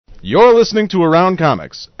You're listening to Around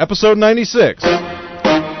Comics, episode 96.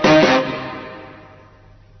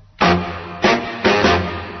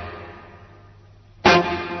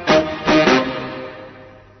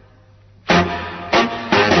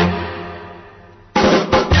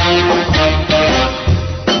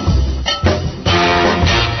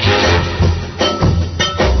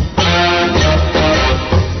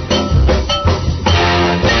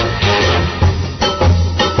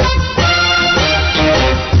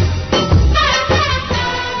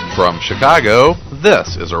 From Chicago,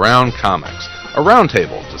 this is Around Comics, a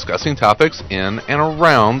roundtable discussing topics in and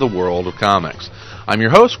around the world of comics. I'm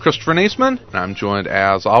your host, Christopher Neesman, and I'm joined,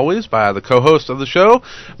 as always, by the co-host of the show,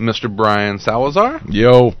 Mr. Brian Salazar.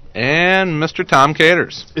 Yo. And Mr. Tom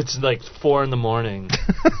Caters. It's like 4 a.m.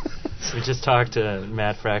 We just talked to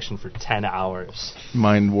Matt Fraction for 10 hours.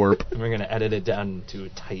 Mind warp. And we're going to edit it down to a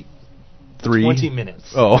tight 20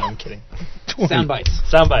 minutes. Oh. No, I'm kidding. 20. Sound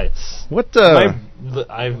bites. What,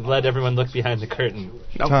 I've let everyone look behind the curtain.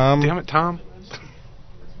 Oh, Tom. Damn it, Tom.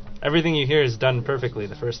 Everything you hear is done perfectly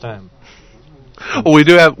the first time. Well, we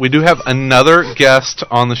do have another guest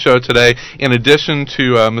on the show today, in addition to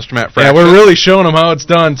Mr. Matt Fraction. Yeah, we're really showing them how it's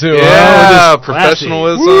done, too. Yeah, Just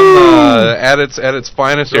professionalism at its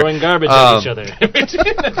finest Throwing here. garbage at each other.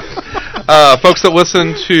 Folks that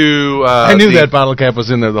listen to... I knew that bottle cap was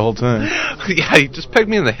in there the whole time. Yeah, you just pegged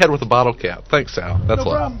me in the head with a bottle cap. Thanks, Sal. That's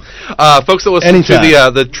no problem. Folks that listen Anytime.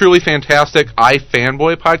 to the truly fantastic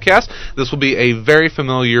iFanboy podcast, this will be a very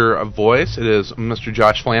familiar voice. It is Mr.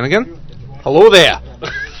 Josh Flanagan. Hello there.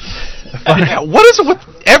 What is it with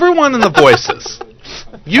everyone in the voices?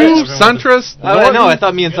 You, Suntress, I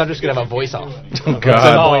thought me and Thunder's could have a voice off. Oh, At some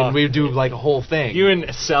God. point, we do like a whole thing. You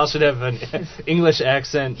and Sal should have an English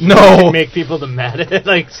accent. No. Make people the mad at it.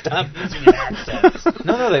 Like, stop using your accents.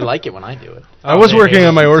 No, they like it when I do it. I was they working hate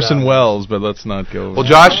on my it, Orson so. Welles, but let's not go. Well,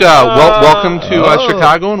 Josh, welcome to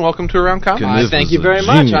Chicago and welcome to Around Comics. Goodness. This Thank is you a very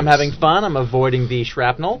much. genius. I'm having fun. I'm avoiding the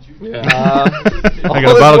shrapnel. I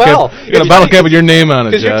got a bottle cap. You got a bottle cap with your name on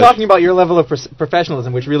it, Because you're Josh. talking about your level of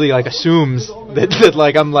professionalism, which really like assumes that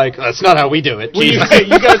like I'm like that's not how we do it. Well, you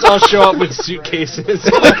guys all show up with suitcases.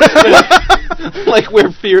 Like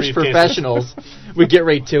we're fierce Suitcases. professionals. We get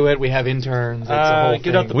right to it. We have interns. It's a whole get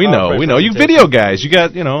thing. out the We know. You presentation. video guys. You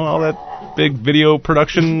got, all that big video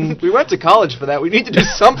production. We went to college for that. We need to do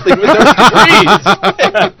something with our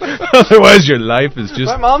degrees. Otherwise, your life is just...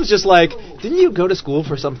 My mom's just like, didn't you go to school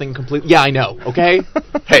for something completely... Yeah, I know, okay?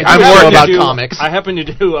 Hey, I'm I'm more working about do- comics. I happen to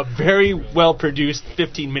do a very well-produced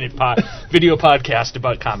 15-minute video podcast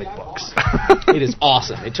about comic books. It is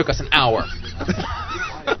awesome. It took us an hour.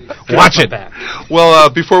 Watch it. Back. Well,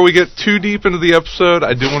 before we get too deep into the episode,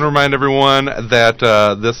 I do want to remind everyone that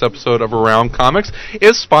this episode of Around Comics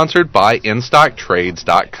is sponsored by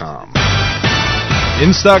InStockTrades.com.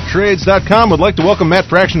 InStockTrades.com would like to welcome Matt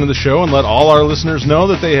Fraction to the show and let all our listeners know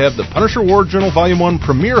that they have the Punisher War Journal Volume 1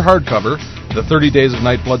 Premier Hardcover, the 30 Days of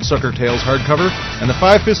Night Bloodsucker Tales hardcover, and the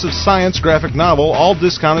 5 Fists of Science graphic novel, all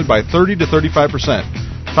discounted by 30 to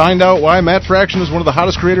 35%. Find out why Matt Fraction is one of the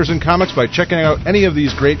hottest creators in comics by checking out any of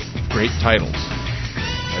these great titles.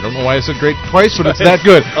 I don't know why I said great twice, but it's that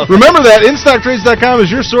good. Remember that InStockTrades.com is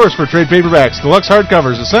your source for trade paperbacks, deluxe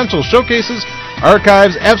hardcovers, essentials, showcases,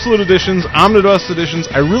 archives, absolute editions, omnibus editions.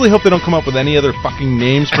 I really hope they don't come up with any other fucking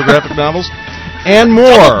names for graphic novels. And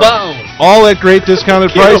more. All at great discounted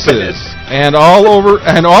prices. And all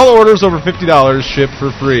orders over $50 ship for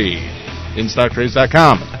free.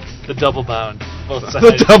 InStockTrades.com. The double bound. Both sides.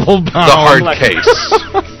 The double bound. The hard like- case.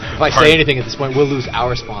 If I say anything at this point, we'll lose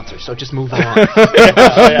our sponsor, so just move on.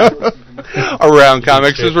 Around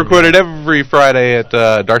Comics is recorded every Friday at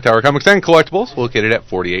Dark Tower Comics and Collectibles, located at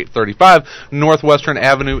 4835 Northwestern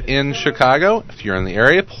Avenue in Chicago. If you're in the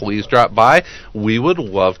area, please drop by. We would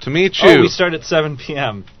love to meet you. Oh, we start at 7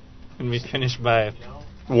 p.m. and we finish by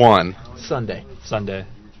 1. Sunday. Sunday.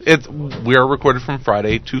 We are recorded from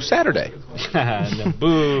Friday to Saturday. And then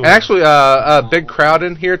boom. And actually, a big crowd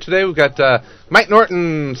in here today. We've got Mike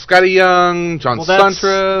Norton, Scotty Young, John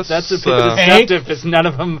Suntress. That's a bit deceptive because none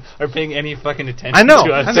of them are paying any fucking attention I know.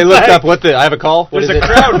 to us. They looked up I have a call? What There's is a it?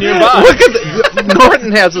 crowd nearby. Look at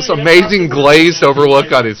Norton has this amazing glazed over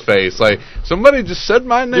look on his face. Like, somebody just said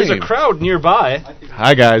my name. There's a crowd nearby.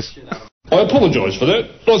 Hi, guys. I apologise for that.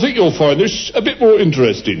 I think you'll find this a bit more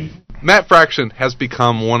interesting. Matt Fraction has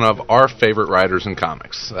become one of our favorite writers in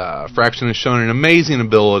comics. Fraction has shown an amazing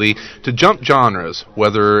ability to jump genres,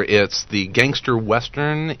 whether it's the gangster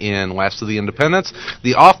western in Last of the Independents,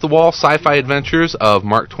 the off-the-wall sci-fi adventures of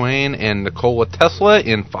Mark Twain and Nikola Tesla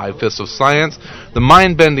in Five Fists of Science, the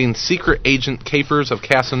mind-bending secret agent capers of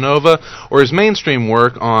Casanova, or his mainstream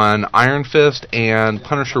work on Iron Fist and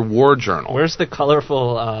Punisher War Journal. Where's the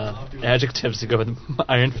colorful adjectives to go with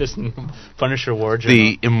Iron Fist and Punisher War Journal?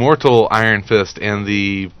 The immortal Iron Fist and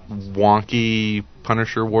the wonky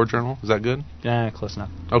Punisher War Journal. Is that good? Yeah, close enough.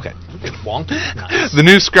 Okay. Wonky? Nice. The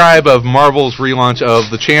new scribe of Marvel's relaunch of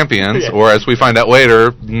The Champions, or as we find out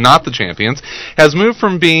later, not The Champions, has moved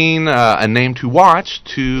from being a name to watch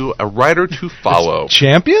to a writer to follow.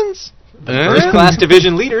 Champions? First-class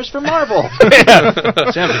division leaders for Marvel.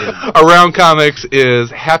 Around Comics is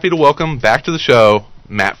happy to welcome back to the show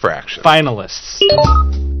Matt Fraction. Finalists.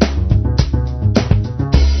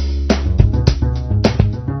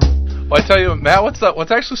 Well, I tell you, Matt,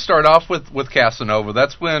 let's actually start off with Casanova.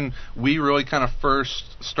 That's when we really kind of first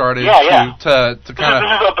started to kind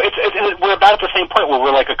of... We're about at the same point where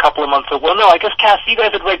we're like a couple of months... Well, no, I guess you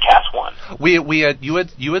guys had read Cas 1.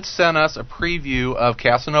 You had sent us a preview of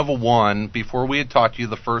Casanova 1 before we had talked to you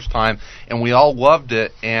the first time, and we all loved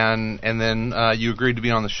it, and then you agreed to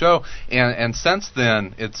be on the show. And since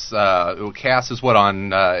then, it's Cas is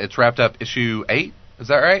it's wrapped up issue 8? Is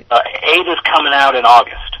that right? 8 is coming out in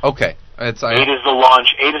August. Okay. 8 is the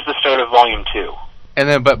launch. 8 is the start of Volume 2. And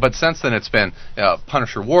then, but since then, it's been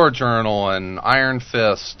Punisher War Journal and Iron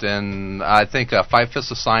Fist, and I think Five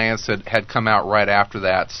Fists of Science had come out right after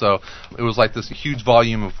that. So it was like this huge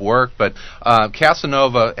volume of work. But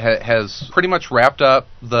Casanova has pretty much wrapped up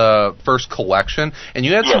the first collection, and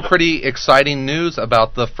you had some pretty exciting news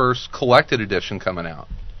about the first collected edition coming out.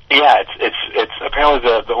 Yeah, it's apparently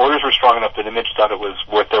the orders were strong enough that Image thought it was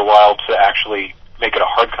worth their while to actually make it a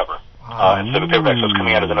hardcover instead of paperback. So it's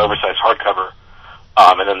coming out as an oversized hardcover,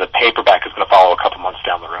 and then the paperback is going to follow a couple months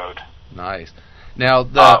down the road. Nice. Now,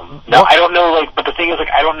 I don't know, but the thing is,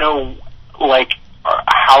 I don't know,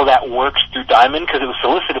 how that works through Diamond because it was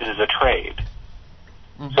solicited as a trade.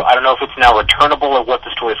 Mm-hmm. So I don't know if it's now returnable or what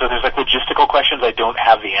the story is. So there's logistical questions I don't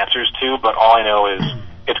have the answers to, but all I know is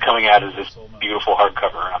it's coming out as this beautiful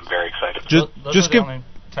hardcover, and I'm very excited. Those are the only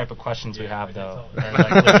type of questions we have, though.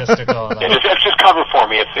 Logistical. Just cover for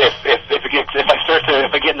me. If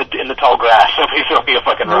I get in the tall grass, somebody throw me a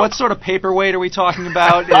fucking rope. What sort of paperweight are we talking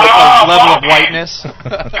about? Level of whiteness?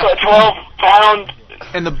 12 pound.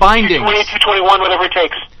 And the bindings. 2221, whatever it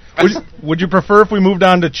takes. Would you prefer if we moved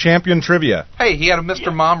on to Champion Trivia? Hey, he had a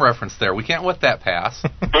Mr. Mom reference there. We can't let that pass.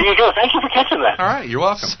 There you go. Thank you for catching that. All right, you're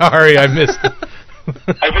welcome. Sorry, I missed it.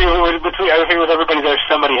 I figure with everybody there,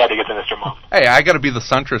 somebody had to get to Mr. Mom. Hey, I got to be the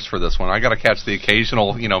centrist for this one. I got to catch the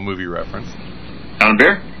occasional, movie reference. Down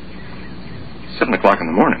beer? 7 o'clock in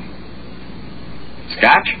the morning.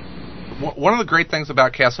 Scotch? One of the great things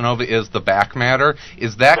about Casanova is the back matter.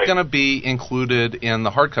 Is that going to be included in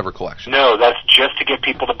the hardcover collection? No, that's just to get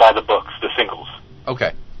people to buy the books, the singles.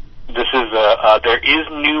 Okay. This is there is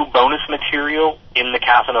new bonus material in the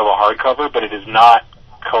Casanova hardcover, but it is not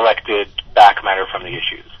collected back matter from the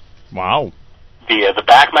issues. Wow. The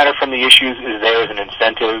back matter from the issues is there as an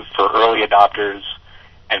incentive for early adopters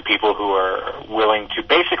and people who are willing to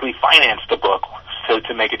basically finance the book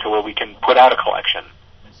to make it to where we can put out a collection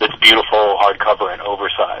that's beautiful, hardcover, and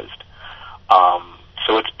oversized.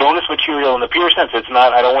 So it's bonus material in the pure sense. It's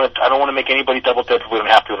not. I don't want to make anybody double dip if we don't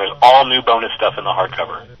have to. And there's all new bonus stuff in the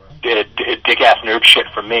hardcover. Dick-ass nerd shit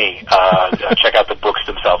from me. Check out the books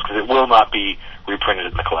themselves because it will not be reprinted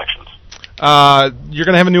in the collections. You're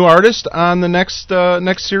going to have a new artist on the next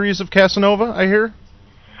series of Casanova, I hear?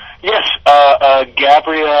 Yes,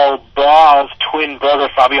 Gabriel Baugh's twin brother,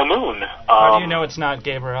 Fabio Moon. How do you know it's not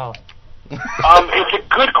Gabriel? It's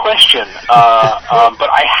a good question, but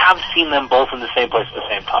I have seen them both in the same place at the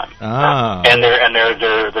same time, and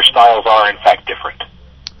their styles are in fact different.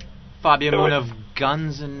 Fabio Moon of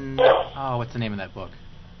Guns and what's the name of that book?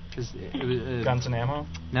 It was, Guns and Ammo?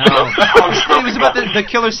 No, it was about the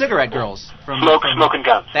killer cigarette girls from Smoking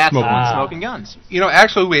Guns. That's Smoking Guns.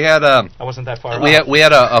 Actually, we had I wasn't that far. We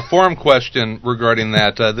had a forum question regarding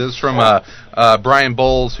that. This is from Brian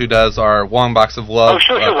Bowles, who does our Long Box of Love. Oh,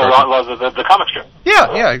 sure, the comic strip.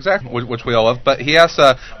 Yeah, exactly, which we all love. But he asks,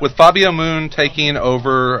 with Fabio Moon taking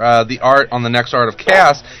over the art on the next art of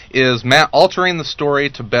Cass, is Matt altering the story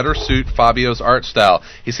to better suit Fabio's art style?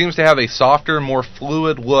 He seems to have a softer, more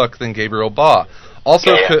fluid look than Gabriel Baugh.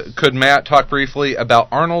 Also, could Matt talk briefly about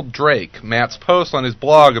Arnold Drake? Matt's posts on his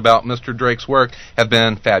blog about Mr. Drake's work have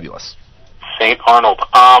been fabulous. St. Arnold.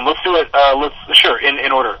 Let's do it. Sure,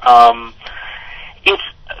 in order. It's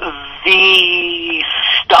the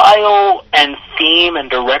style and theme and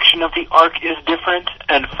direction of the arc is different,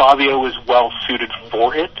 and Fabio is well suited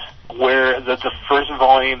for it. Where the first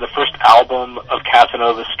volume, the first album of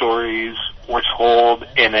Casanova stories were told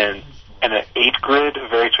in an 8-grid, a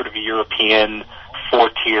very sort of European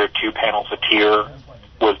 4-tier, 2 panels a tier,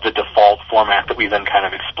 was the default format that we then kind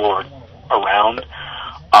of explored around.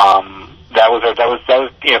 That was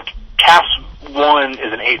Cas 1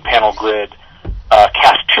 is an 8-panel grid.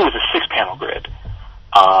 Cas 2 is a 6-panel grid.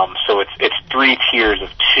 So it's 3 tiers of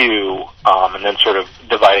 2, and then sort of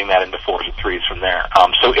dividing that into 4s and 3s from there.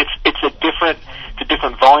 So it's a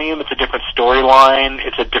different volume, it's a different storyline,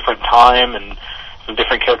 it's a different time, and some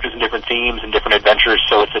different characters and different themes and different adventures.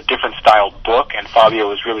 So it's a different styled book, and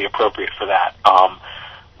Fabio is really appropriate for that.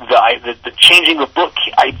 The changing the book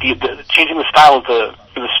idea, changing the style of the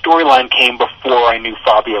storyline came before I knew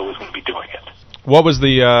Fabio was going to be doing it. What was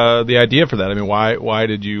the idea for that? I mean, why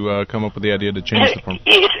did you come up with the idea to change the form?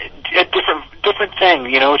 It's a different thing.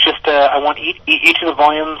 It's just I want each of the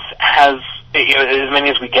volumes has, as many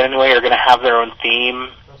as we get anyway, are going to have their own theme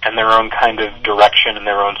and their own kind of direction and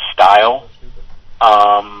their own style.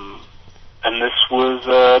 And this was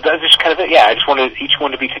that's just kind of it. Yeah, I just wanted each one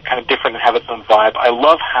to be kind of different and have its own vibe. I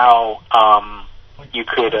love how you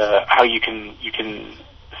can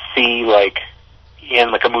see like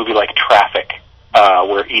in like a movie like Traffic.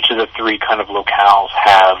 Where each of the 3 kind of locales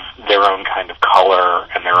have their own kind of color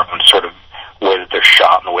and their own sort of way that they're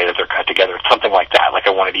shot and the way that they're cut together. It's something like that. Like I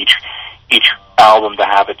wanted each album to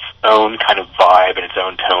have its own kind of vibe and its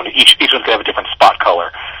own tone. Each one's going to have a different spot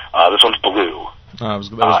color. This one's blue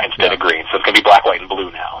instead of green. So it's going to be black, white, and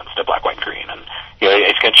blue now instead of black, white, and green. And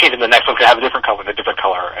it's going to change. And the next one's going to have a different color and a different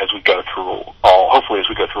color as we go through hopefully as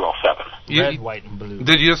we go through all 7. Red, white, and blue.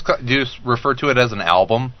 Did you just refer to it as an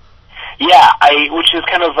album? Yeah, which is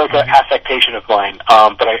kind of like an affectation of mine.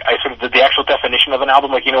 But I sort of the actual definition of an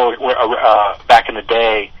album, like back in the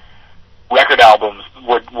day, record albums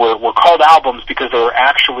were called albums because they were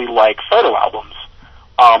actually like photo albums.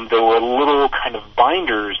 There were little kind of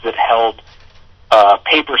binders that held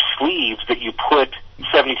paper sleeves that you put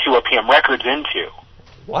 72 RPM records into.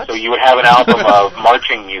 What? So you would have an album of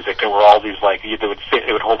marching music. There were all these like it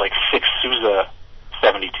would hold like 6 Sousa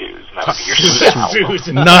 72s, and that would be your Sousa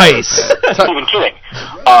album. Nice. Not even kidding.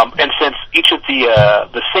 And since each of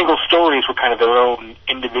the single stories were kind of their own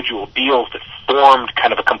individual deals that formed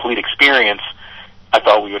kind of a complete experience, I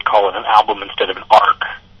thought we would call it an album instead of an arc,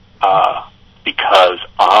 because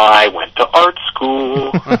I went to art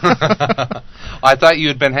school. I thought you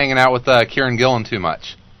had been hanging out with Kieran Gillen too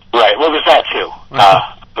much. Right. Well, there's that too.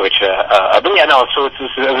 But yeah, no. So it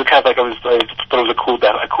was kind of like but it was a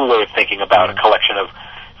cool way of thinking about a collection of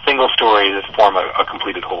single stories that form a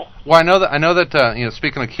completed whole. Well, I know that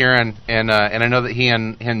speaking of Kieran, and I know that he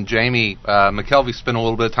and Jamie McKelvey spent a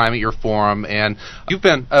little bit of time at your forum, and you've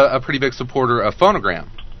been a pretty big supporter of Phonogram.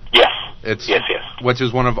 Yes. Yes. Which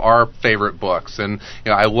is one of our favorite books, and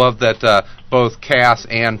I love that both Cass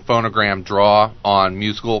and Phonogram draw on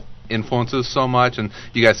musical influences so much, and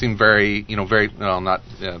you guys seem very,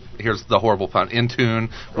 here's the horrible pun, in tune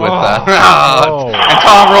with and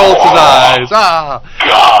Tom rolls his eyes. God.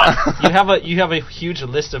 You have a huge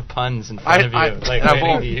list of puns in front of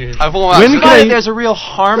you, There's a real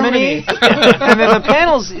harmony, and then the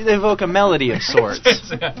panels evoke a melody of sorts.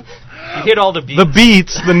 You hit all the beats. The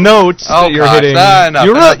beats, the notes that you're hitting.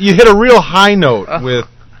 You hit a real high note with.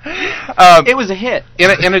 It was a hit.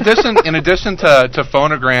 In addition to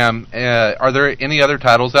Phonogram, are there any other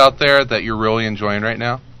titles out there that you're really enjoying right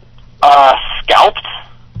now? Scalped,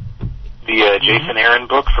 the Jason Aaron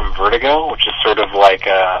book from Vertigo, which is sort of like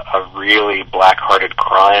a really black-hearted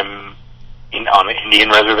crime on an Indian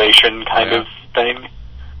reservation kind of thing.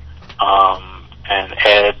 And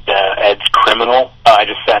Ed's Criminal. I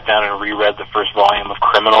just sat down and reread the first volume of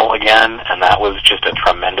Criminal again, and that was just a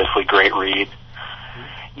tremendously great read.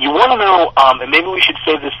 You want to know, and maybe we should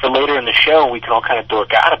save this for later in the show, and we can all kind of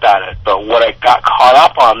dork out about it, but what I got caught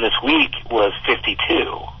up on this week was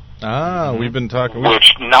 52. We've been talking...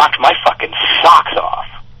 Which knocked my fucking socks off.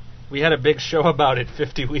 We had a big show about it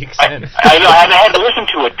 50 weeks in. I know, and I had to listen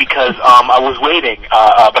to it because I was waiting,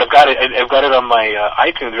 but I've got it on my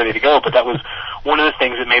iTunes ready to go, but that was one of the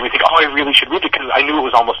things that made me think, I really should read it, because I knew it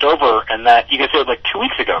was almost over, and that, you guys said it was like 2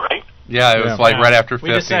 weeks ago, right? Yeah, it was right after 50.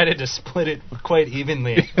 We decided to split it quite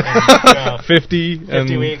evenly.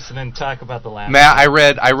 50 weeks, and then talk about the last. Matt, I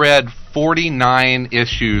read 49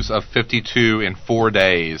 issues of 52 in 4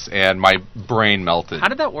 days, and my brain melted. How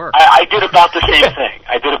did that work? I did about the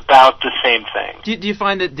same thing. Did you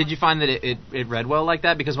find that it read well like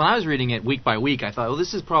that? Because when I was reading it week by week, I thought, well,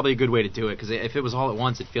 this is probably a good way to do it, because if it was all at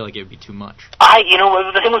once, it'd feel like it would be too much.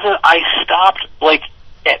 The thing was that I stopped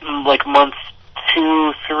at month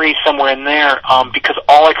 2, 3, somewhere in there, because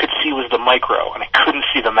all I could see was the micro, and I couldn't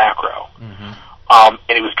see the macro. Mm-hmm.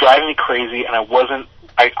 And it was driving me crazy, and I wasn't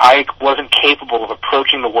capable of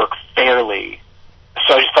approaching the work fairly.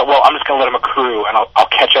 So I just thought, well, I'm just going to let them accrue, and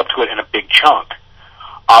I'll catch up to it in a big chunk.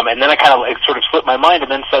 And then I kind of sort of slipped my mind,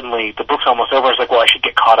 and then suddenly the book's almost over. I was like, well, I should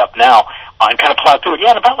get caught up now, and kind of plowed through it.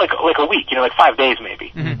 Yeah, in about like a week, 5 days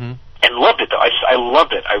maybe. Mm-hmm. And loved it, though. I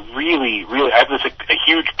loved it. I really, really, I have a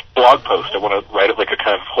huge blog post. I want to write it like a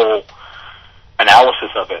kind of whole analysis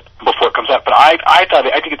of it before it comes out. But I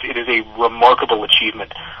think it is a remarkable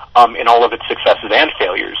achievement in all of its successes and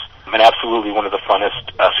failures, and absolutely one of the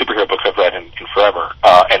funnest superhero books I've read in forever,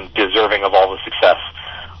 and deserving of all the success,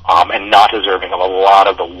 and not deserving of a lot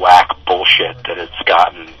of the whack bullshit that it's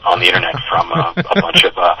gotten on the internet from a bunch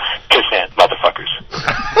of pissant motherfuckers.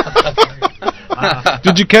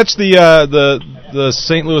 Did you catch the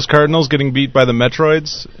St. Louis Cardinals getting beat by the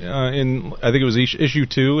Metroids in, I think it was issue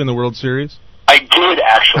 2 in the World Series? I did,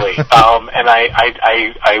 actually, and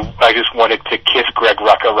I just wanted to kiss Greg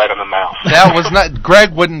Rucka right on the mouth. That was not.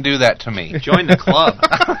 Greg wouldn't do that to me. Join the club.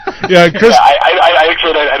 Yeah, Chris.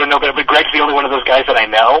 I don't know, but Greg's the only one of those guys that I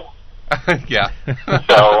know. Yeah.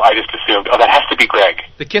 So I just assumed, that has to be Greg.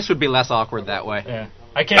 The kiss would be less awkward that way. Yeah.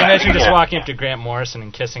 I can't imagine just walking up to Grant Morrison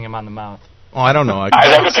and kissing him on the mouth. Oh, I don't know. I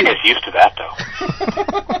don't think he's used to that, though.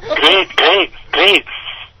 Great.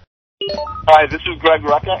 Hi, this is Greg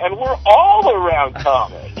Rucka, and we're all around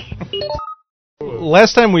comics.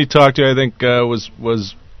 Last time we talked to you, I think,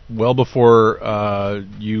 was well before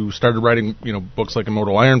you started writing, books like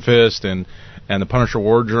Immortal Iron Fist and the Punisher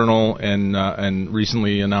War Journal, and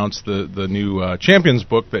recently announced the new Champions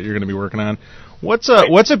book that you're going to be working on. What's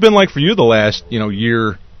it been like for you the last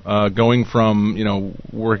year, going from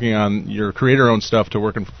working on your creator-owned stuff to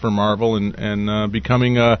working for Marvel and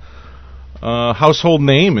becoming a household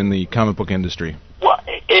name in the comic book industry? Well,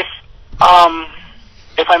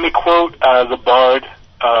 if I may quote the bard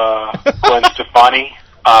Gwen Stefani,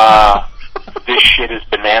 this shit is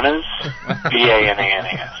bananas.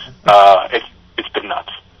 BANANAS. It's been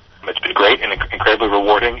nuts. It's been great and incredibly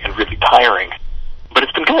rewarding and really tiring, but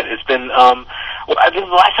it's been good. It's been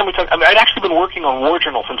the last time we talked, I'd actually been working on War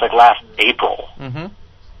Journal since last April. Mm-hmm.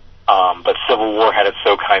 But Civil War had it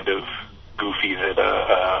so kind of goofy that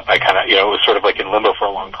I kind of, it was sort of like in limbo for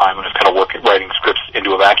a long time, and I was kind of writing scripts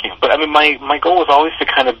into a vacuum. But I mean, my goal was always to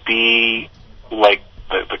kind of be like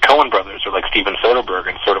the Coen brothers or like Steven Soderbergh,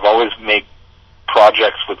 and sort of always make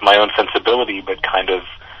projects with my own sensibility, but kind of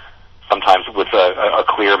sometimes with a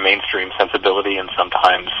clear mainstream sensibility, and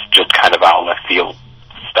sometimes just kind of out left field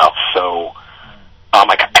stuff. So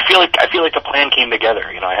I feel like the plan came together.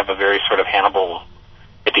 I have a very sort of Hannibal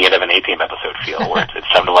at the end of an A-Team episode feel, where it's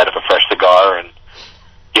time to light up a fresh cigar and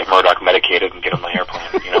get Murdoch medicated and get on the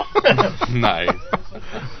airplane, Nice.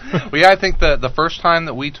 Well, yeah, I think the first time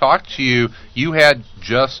that we talked to you, you had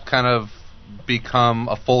just kind of become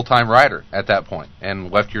a full-time writer at that point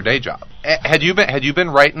and left your day job. Had you been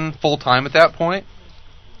writing full-time at that point?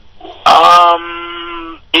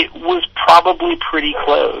 It was probably pretty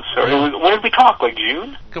close. When did we talk? Like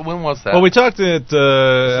June? When was that? Well, we talked at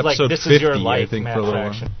episode this 50, is your life, I think, Matt for a little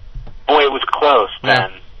Fraction. while. Boy, it was close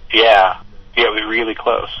then. Yeah, it was really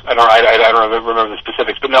close. I don't remember the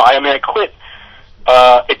specifics, but no, I quit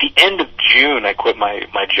at the end of June. I quit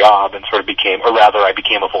my job and sort of became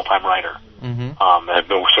a full-time writer. Mm-hmm. And I've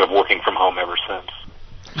been sort of working from home ever since.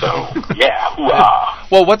 So yeah, hoorah.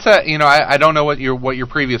 Well, what's that? I don't know what your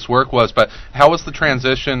previous work was, but how was the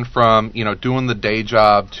transition from doing the day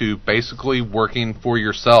job to basically working for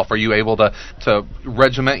yourself? Are you able to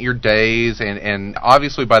regiment your days? And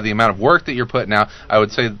obviously, by the amount of work that you're putting out, I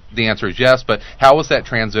would say the answer is yes. But how was that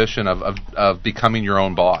transition of becoming your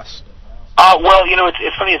own boss? Well,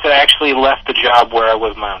 it's funny is that I actually left the job where I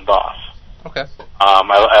was my own boss. Okay.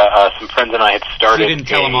 Some friends and I had started you didn't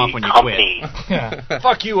tell them off when you company. quit. Yeah.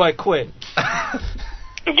 Fuck you, I quit.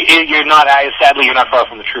 You're not. Sadly, you're not far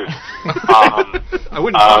from the truth. I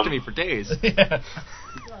wouldn't talk to me for days. Yeah.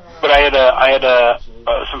 But I had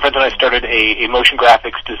some friends and I started a motion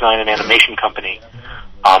graphics design and animation company.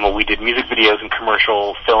 We did music videos and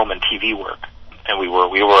commercial film and TV work, and we were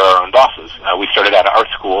our own bosses. We started out of art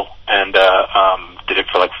school and did it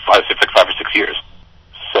for like 5 or 6 years.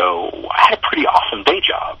 So I had a pretty awesome day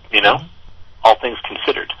job, all things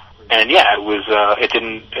considered. And yeah, it was.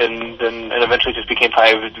 And eventually just became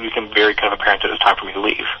very kind of apparent that it was time for me to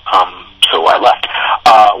leave. so I left.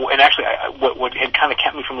 And actually, what had kind of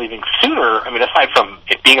kept me from leaving sooner, I mean, aside from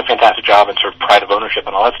it being a fantastic job and sort of pride of ownership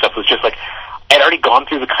and all that stuff, was just like I'd already gone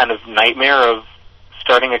through the kind of nightmare of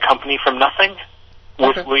starting a company from nothing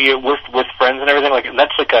with friends and everything. Like, and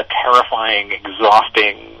that's like a terrifying,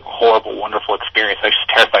 exhausting, horrible, wonderful experience. I was just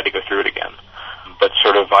terrified to go through it again. But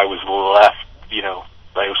sort of, I was left,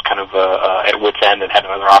 I was kind of at wit's end and had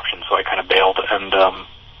no other option, so I kind of bailed and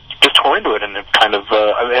just tore into it, and it kind of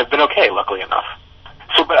I've been okay, luckily enough.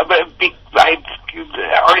 So, but I already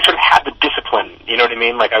sort of had the discipline, you know what I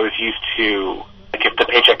mean? Like, I was used to, like, if the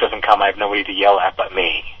paycheck doesn't come, I have nobody to yell at but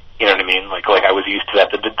me. You know what I mean? Like I was used to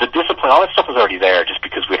that. The discipline, all that stuff was already there, just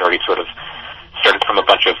because we'd already sort of started from a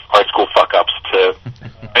bunch of art school fuck-ups to,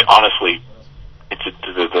 honestly,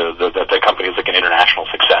 the company is like an international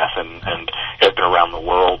success, and it's been around the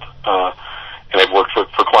world, and I've worked for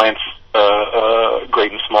clients,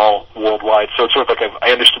 great and small, worldwide. So it's sort of like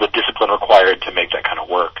I understood the discipline required to make that kind of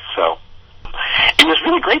work. So it was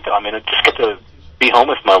really great, though. I mean, I just get to be home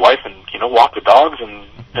with my wife and walk the dogs, and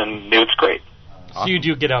it's great. So you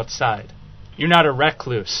do get outside. You're not a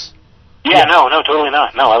recluse. Yeah, no, totally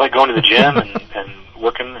not. No, I like going to the gym and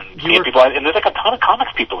working and seeing people. And there's like a ton of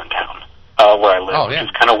comics people in town where I live, which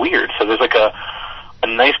is kind of weird. So there's like a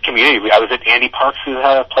nice community. I was at Andy Parks'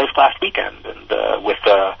 place last weekend, and with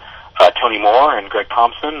Tony Moore and Greg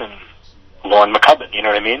Thompson and Lauren McCubbin. You know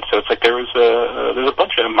what I mean? So it's like there's a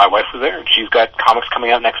bunch of them. My wife was there, and she's got comics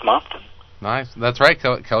coming out next month. Nice. That's right.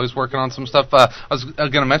 Kelly's working on some stuff. I was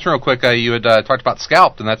going to mention real quick, you had talked about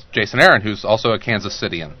Scalped, and that's Jason Aaron, who's also a Kansas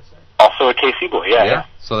Citian. Also a KC boy, yeah.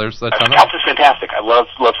 So there's that. Scalped is fantastic. I love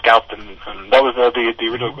Scalped, and that was the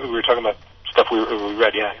original. We were talking about stuff we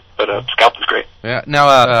read, yeah. But Scalped is great. Yeah.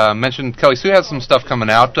 Now, mentioned Kelly Sue has some stuff coming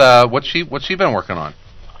out. What's she been working on?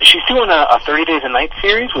 She's doing a 30 Days a Night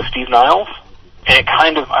series with Steve Niles. And it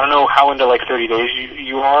kind of, I don't know how into like 30 Days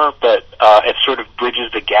you are, but it sort of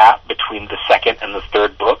bridges the gap between the second and the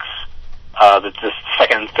third books. The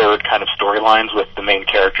second and third kind of storylines with the main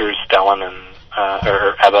characters, Stellan and,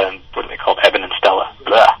 or Ebba and, what are they called? Eben and Stella.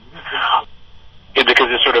 Because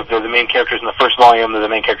it's sort of, they're the main characters in the first volume, they're the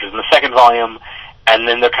main characters in the second volume, and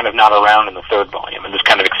then they're kind of not around in the third volume. And this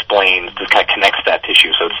kind of connects that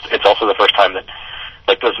tissue. So it's also the first time that,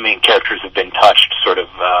 like, those main characters have been touched sort of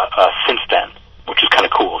since then, which is kind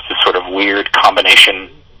of cool. It's this sort of weird combination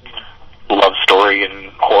love story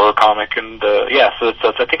and horror comic, and so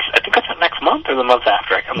I think that's next month or the month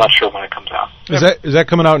after. I'm not sure when it comes out. Is that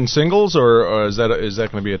coming out in singles, or is that going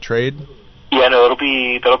to be a trade? Yeah, no, that'll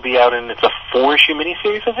be out in, it's a 4-issue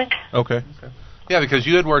miniseries, I think. Okay. Yeah, because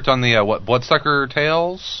you had worked on the Bloodsucker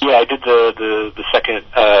Tales. Yeah, I did the second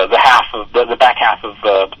the back half of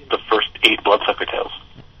the first 8 Bloodsucker Tales.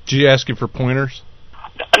 Did you ask you for pointers?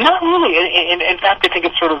 Not really. In fact, I think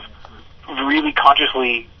it's sort of really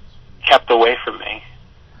consciously kept away from me.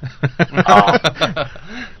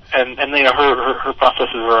 And her process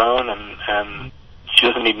is her own, and she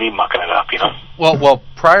doesn't need me mucking it up, Well,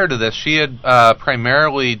 prior to this, she had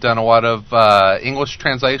primarily done a lot of English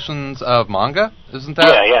translations of manga, isn't that?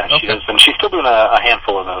 Yeah, okay. She does, and she's still doing a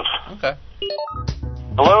handful of those. Okay.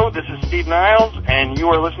 Hello, this is Steve Niles, and you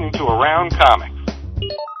are listening to Around Comics.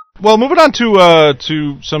 Well, moving on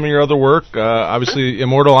to some of your other work, obviously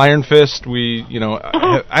Immortal Iron Fist.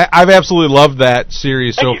 I've absolutely loved that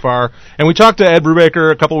series so far, and we talked to Ed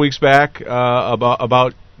Brubaker a couple weeks back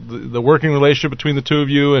about the working relationship between the two of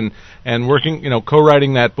you and working,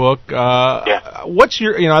 co-writing that book. What's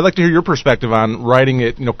your, I'd like to hear your perspective on writing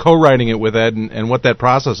it, co-writing it with Ed and what that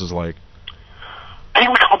process is like. I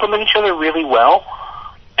think we complement each other really well,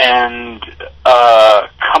 and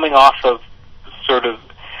coming off of sort of.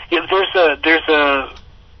 There's a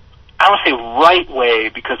I don't want to say right way,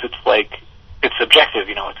 because it's like it's subjective,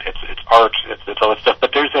 it's art, it's all that stuff.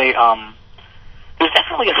 But there's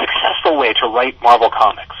definitely a successful way to write Marvel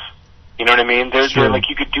comics. You know what I mean? There's like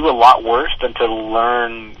you could do a lot worse than to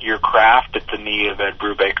learn your craft at the knee of Ed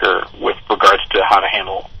Brubaker with regards to how to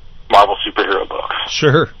handle Marvel superhero books.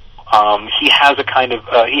 Sure. He has a kind of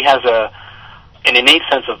an innate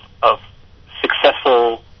sense of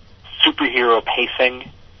successful superhero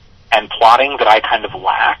pacing and plotting that I kind of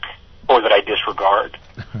lack, or that I disregard.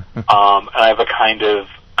 And I have a kind of,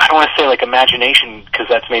 I don't want to say like imagination, because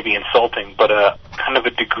that's maybe insulting, but a kind of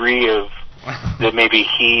a degree of that maybe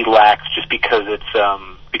he lacks, just because it's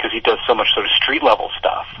because he does so much sort of street level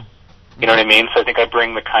stuff. You know what I mean? So I think I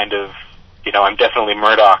bring the kind of, I'm definitely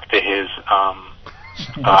Murdoch to his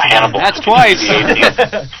Hannibal. That's twice.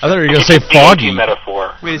 I thought you were going to say The Foggy.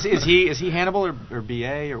 metaphor. Wait, is he Hannibal or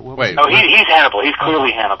BA or what? Wait. Oh, he's Hannibal. He's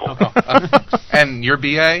clearly Hannibal. And you're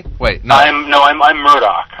BA? Wait, no. I'm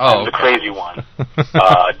Murdoch. Oh, I'm the okay. crazy one.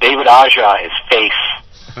 David Aja is Face.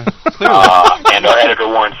 And our editor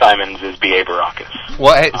Warren Simons is B.A. Baracus.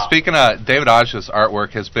 Well, hey, speaking of David Aja's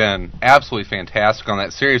artwork has been absolutely fantastic on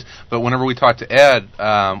that series, but whenever we talked to Ed,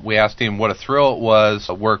 we asked him what a thrill it was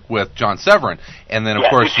to work with John Severin, and then of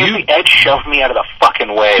course you... Ed shoved me out of the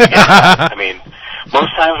fucking way. I mean,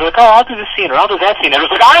 most times we're like, oh, I'll do this scene or I'll do that scene. And it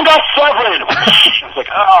was like, I'm not Severin. I was like,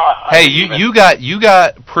 oh. Hey, you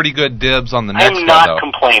got pretty good dibs on the next I'm one, not though.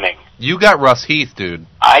 complaining. You got Russ Heath, dude.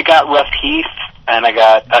 I got Russ Heath, and I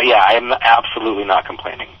got I'm absolutely not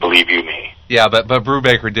complaining. Believe you me. Yeah, but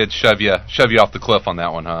Brubaker did shove you off the cliff on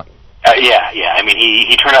that one, huh? Yeah. I mean,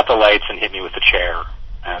 he turned out the lights and hit me with the chair,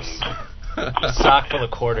 and A sock full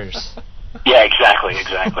of quarters. yeah, exactly. It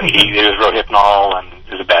was Rohypnol, and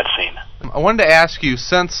it was a bad scene. I wanted to ask you,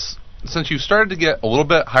 since you started to get a little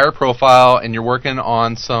bit higher profile and you're working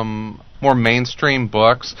on some more mainstream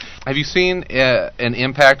books, have you seen an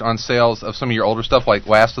impact on sales of some of your older stuff, like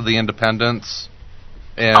Last of the Independents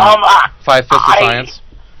and Five Fists of Science?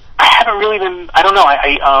 I haven't really been. I don't know.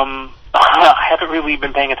 I haven't really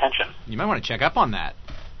been paying attention. You might want to check up on that.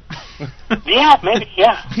 Yeah, maybe.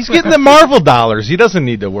 Yeah. He's getting the Marvel dollars. He doesn't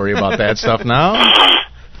need to worry about that stuff now.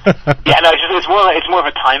 Yeah, no, it's more of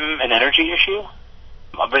a time and energy issue.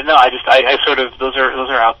 But no, I sort of those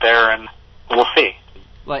are out there, and we'll see.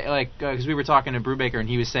 Because we were talking to Brubaker, and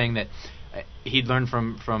he was saying that he'd learned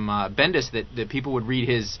from Bendis that people would read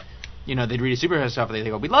his, they'd read his superhero stuff and they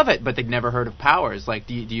go, we love it, but they'd never heard of Powers. Like,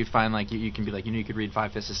 do you find like you can be like, you could read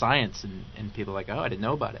Five Fists of Science, and people are like, oh, I didn't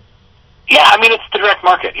know about it. Yeah, I mean, it's the direct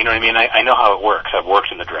market. You know what I mean? I know how it works. I've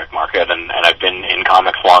worked in the direct market, and I've been in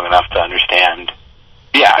comics long enough to understand.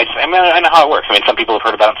 Yeah, I know how it works. I mean, some people have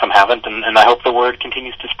heard about it, some haven't, and I hope the word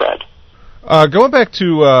continues to spread. Going back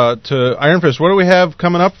to Iron Fist, what do we have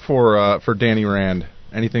coming up for Danny Rand?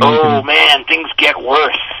 Anything? Oh man, things get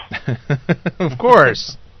worse. Of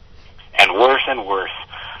course. And worse and worse.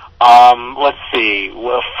 Let's see.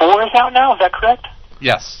 Well, 4 is out now. Is that correct?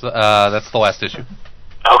 Yes, that's the last issue.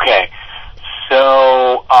 Okay.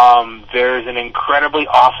 So there's an incredibly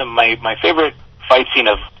awesome. My favorite fight scene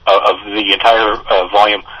of the entire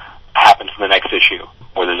volume happens in the next issue,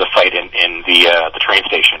 where there's a fight in the train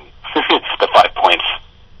station, the 5 Points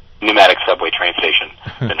pneumatic subway train station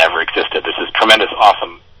that never existed. There's this tremendous,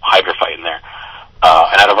 awesome Hydra fight in there,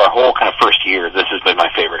 and out of our whole kind of first year, this has been my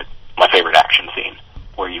favorite action scene,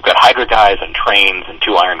 where you've got Hydra guys and trains and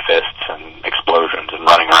 2 Iron Fists and explosions and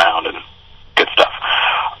running around and good stuff.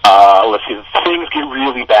 Let's see, things get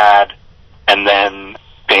really bad, and then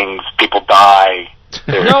people die.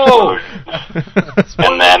 There's explosions.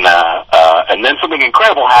 And then something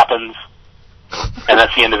incredible happens, and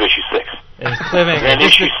that's the end of issue 6. And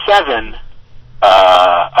issue 7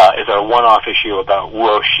 is a one-off issue about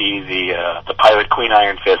Wuoshi, the pirate Queen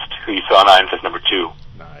Iron Fist, who you saw in Iron Fist number 2.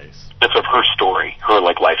 Nice. That's of her story, her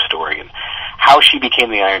life story, and how she became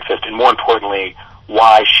the Iron Fist, and more importantly,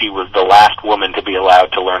 why she was the last woman to be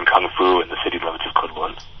allowed to learn kung fu in the city limits of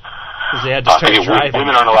Kunlun. Because they had to start driving.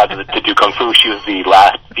 Women aren't allowed to do kung fu. She was the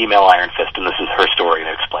last female Iron Fist, and this is her story, and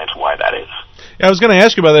it explains why that is. Yeah, I was going to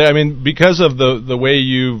ask you about that. I mean, because of the way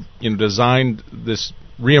you designed this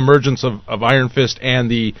reemergence of Iron Fist and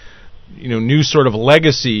the new sort of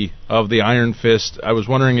legacy of the Iron Fist, I was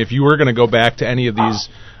wondering if you were going to go back to any of these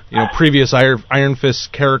previous Iron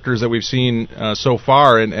Fist characters that we've seen so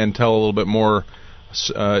far and tell a little bit more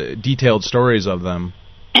detailed stories of them.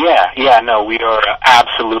 Yeah, no, we are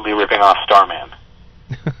absolutely ripping off Starman.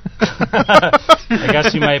 I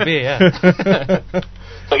guess you might be, yeah.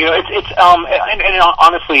 But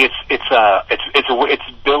honestly, it's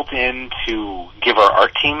built in to give our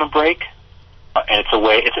art team a break, and it's a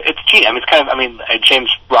way. It's genius. I mean, it's kind of. James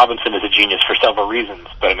Robinson is a genius for several reasons,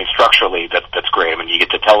 but I mean, structurally, that's great. I mean, you get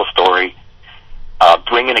to tell a story,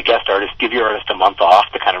 bring in a guest artist, give your artist a month off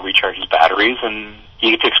to kind of recharge his batteries, and you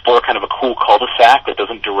get to explore kind of a cool cul-de-sac that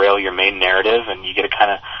doesn't derail your main narrative, and you get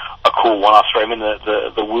a cool one-off story. I mean,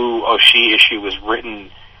 the Wu Oshi issue was written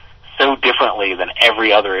so differently than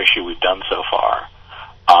every other issue we've done so far.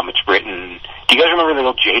 It's written. Do you guys remember the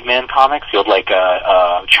old Jade Man comics? The old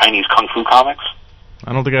Chinese kung fu comics?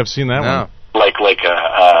 I don't think I've seen that one. Like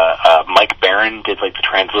Mike Barron did the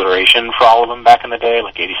transliteration for all of them back in the day,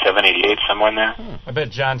 like 87, 88, somewhere in there. I bet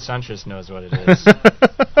John Suntress knows what it is.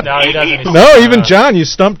 No, he doesn't. No, even John. You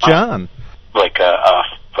stumped John. Like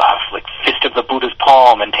Fist of the Buddha's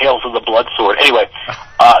Palm and Tales of the Blood Sword. Anyway,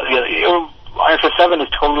 Iron Fist 7 is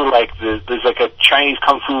totally like there's like a Chinese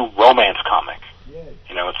kung fu romance comic.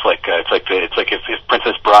 You know, it's like if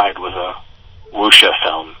Princess Bride was a wuxia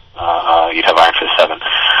film, you'd have Iron Fist 7.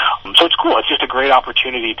 So it's cool. It's just a great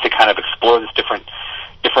opportunity to kind of explore this different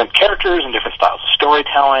characters and different styles of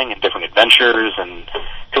storytelling and different adventures. And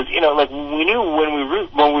because like we knew when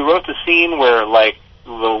we wrote the scene where like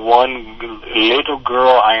the one little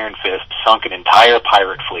girl Iron Fist sunk an entire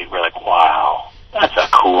pirate fleet, we're like, wow, that's a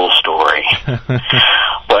cool story.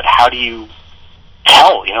 But how do you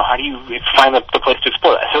tell? How do you find the place to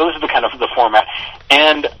explore that? So this is the kind of the format,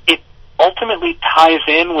 and it ultimately ties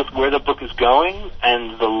in with where the book is going.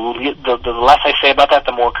 And the less I say about that,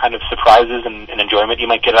 the more kind of surprises and enjoyment you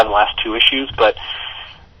might get out of the last 2 issues. But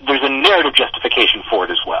there's a narrative justification for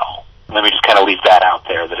it as well. Let me just kind of leave that out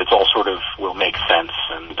there, that it's all sort of will make sense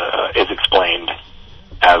and is explained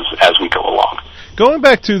as we go along. Going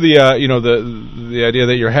back to the the idea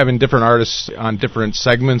that you're having different artists on different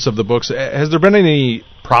segments of the books, has there been any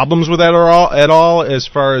problems with that at all as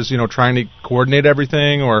far as trying to coordinate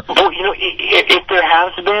everything? Or if there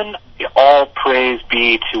has been, all praise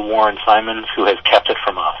be to Warren Simons, who has kept it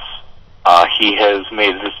from us. He has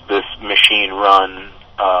made this machine run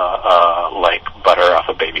like butter off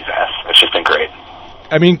a baby's ass. It's just been great.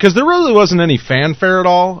 I mean, because there really wasn't any fanfare at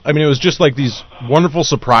all. I mean, it was just like these wonderful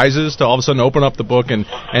surprises to all of a sudden open up the book and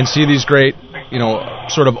see these great,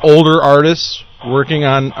 sort of older artists working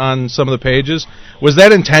on some of the pages. Was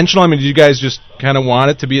that intentional? I mean, did you guys just kind of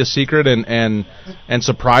want it to be a secret and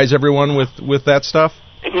surprise everyone with that stuff?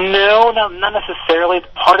 No, not necessarily.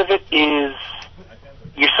 Part of it is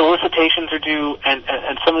your solicitations are due, and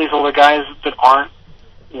some of these older guys that aren't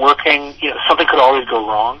working, something could always go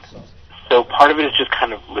wrong. So part of it is just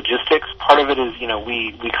kind of logistics. Part of it is,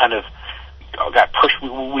 we kind of got pushed.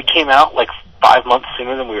 We came out like 5 months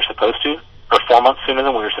sooner than we were supposed to, or 4 months sooner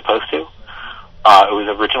than we were supposed to. It was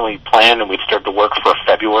originally planned, and we'd started to work for a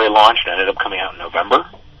February launch, and ended up coming out in November.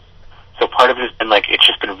 So part of it has been like it's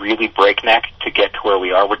just been really breakneck to get to where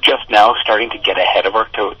we are. We're just now starting to get ahead of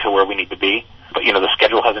to where we need to be. But the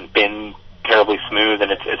schedule hasn't been terribly smooth,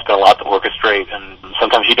 and it's been a lot to orchestrate, and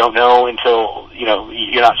sometimes you don't know until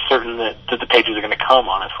you're not certain that the pages are going to come,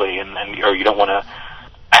 honestly, or you don't want to.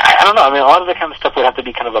 I don't know. I mean, a lot of the kind of stuff would have to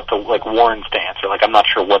be kind of up to like Warren's to answer. Like, I'm not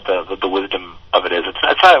sure what the wisdom of it is. It's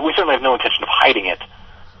not. We certainly have no intention of hiding it.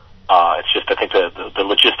 It's just I think the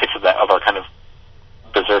logistics of our kind of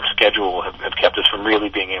berserk schedule have kept us from really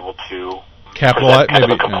being able to capitalize kind of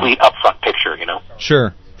a complete upfront picture.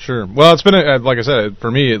 Sure. Well, it's been like I said, for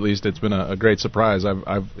me at least, it's been a great surprise.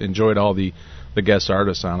 I've enjoyed all the guest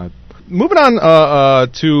artists on it. Moving on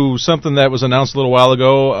to something that was announced a little while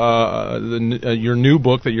ago, your new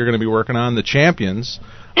book that you're going to be working on, The Champions.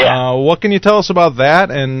 Yeah. What can you tell us about that,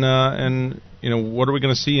 and what are we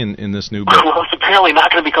going to see in this new book? Well, it's apparently not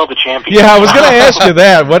going to be called The Champions. Yeah, I was going to ask you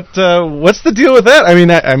that. What's the deal with that? I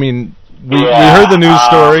mean, we heard the news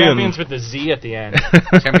story. Champions with the Z at the end.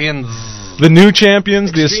 Champions. The new champions,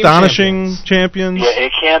 Extreme the astonishing champions. Yeah,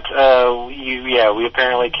 it can't. We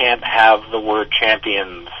apparently can't have the word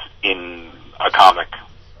champions in a comic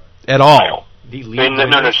at all. Title.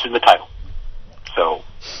 No, it's in the title. So,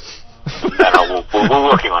 we're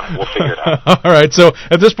working on it. We'll figure it out. All right. So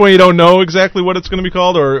at this point, you don't know exactly what it's going to be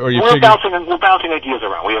called, or you we're bouncing ideas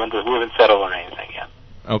around. We haven't settled on anything yet.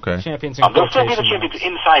 Okay. Champions. There'll still be the champions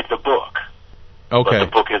inside the book. Okay. But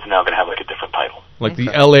the book is now going to have like a different title. Like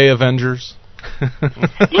the LA Avengers?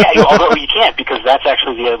 Yeah, although you can't, because that's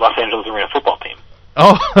actually the Los Angeles Arena football team.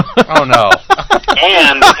 Oh. Oh, no.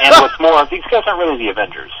 And what's more, these guys aren't really the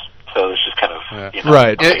Avengers, so it's just kind of,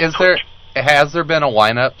 Right. Has there been a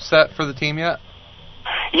lineup set for the team yet?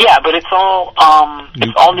 Yeah, but it's all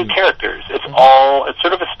new characters. It's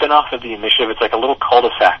sort of a spin-off of the Initiative. It's like a little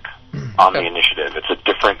cul-de-sac on the Initiative. It's a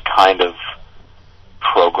different kind of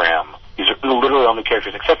program. These are literally all new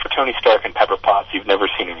characters, except for Tony Stark and Pepper Potts. You've never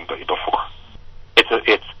seen anybody before.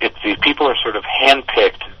 It's these people are sort of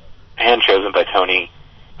hand-picked, hand-chosen by Tony.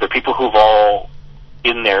 They're people who've all,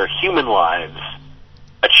 in their human lives,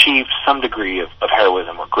 achieved some degree of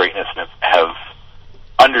heroism or greatness and have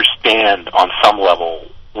understand on some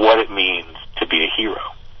level what it means to be a hero.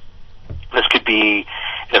 This could be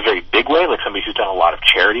in a very big way, like somebody who's done a lot of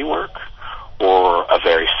charity work, or a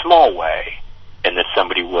very small way, in that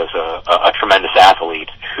somebody was a tremendous athlete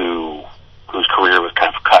whose career was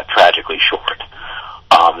kind of cut tragically short.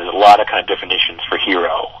 There's a lot of kind of definitions for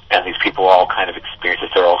hero, and these people all kind of experience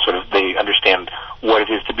this. They understand what it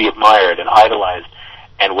is to be admired and idolized,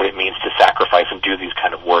 and what it means to sacrifice and do these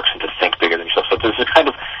kind of works and to think bigger than yourself. So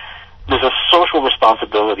there's a social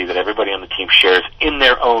responsibility that everybody on the team shares in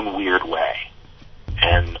their own weird way.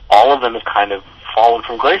 and all of them have kind of fallen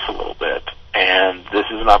from grace a little bit. And this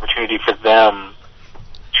is an opportunity for them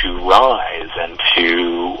to rise and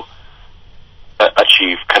to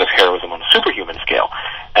achieve kind of heroism on a superhuman scale.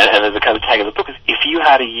 And the kind of tag of the book is, if you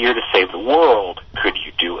had a year to save the world, could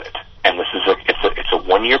you do it? And this is it's a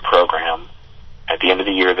 1-year program. At the end of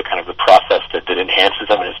the year, the kind of the process that enhances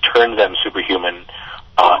them and has turned them superhuman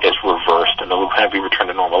is reversed, and they'll kind of be returned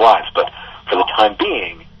to normal lives. But for the time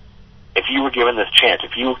being, if you were given this chance,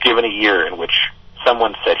 if you were given a year in which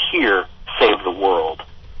someone said, "Here, save the world,"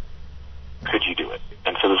 could you do it?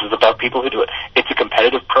 And so this is about people who do it. It's a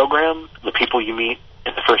competitive program. The people you meet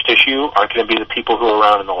in the first issue aren't going to be the people who are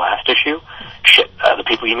around in the last issue. The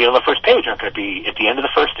people you meet on the first page aren't going to be at the end of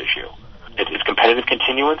the first issue. It's competitive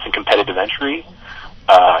continuance and competitive entry.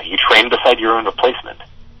 You train beside your own replacement.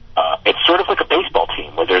 It's sort of like a baseball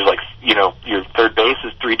team where there's your third base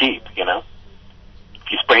is 3 deep,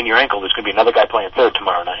 If you sprain your ankle, there's going to be another guy playing third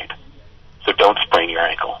tomorrow night. So don't sprain your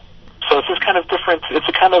ankle. So it's just kind of different. It's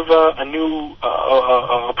a kind of a new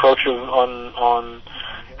approach on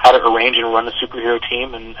how to arrange and run a superhero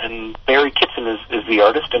team. And Barry Kitson is the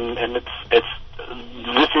artist, and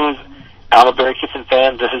I'm a Barry Kitson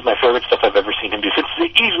fan. This is my favorite stuff I've ever seen him do,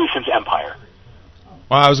 easily since Empire.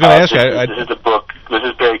 Well, I was going to ask you. This is the book. This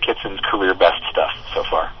is Barry Kitson's career best stuff so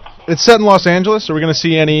far. It's set in Los Angeles. Are we going to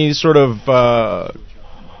see any sort of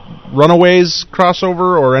Runaways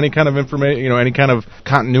crossover or any kind of information, any kind of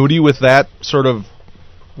continuity with that sort of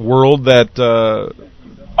world that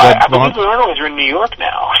I believe the Runaways are in New York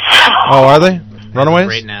now. Oh, are they? Runaways?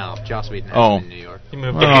 Right now. Joss Whedon is in New York. He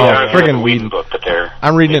moved friggin' Whedon book, but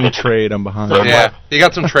I'm reading it in trade. I'm behind. Yeah, you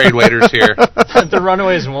got some trade waiters here. The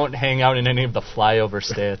Runaways won't hang out in any of the flyover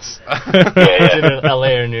states. In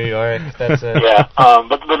L.A. or New York. That's it. Yeah,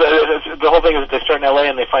 but the whole thing is that they start in L.A.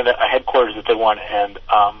 and they find a headquarters that they want, and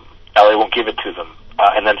L.A. won't give it to them.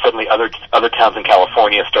 And then suddenly other towns in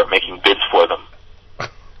California start making bids for them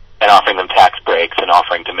and offering them tax breaks and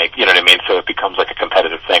offering to make, so it becomes like a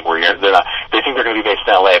competitive thing where they think they're going to be based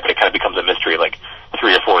in L.A., but it kind of becomes a mystery like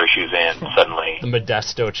 3 or 4 issues in suddenly. The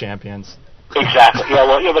Modesto champions. Exactly.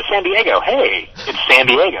 But San Diego, hey, it's San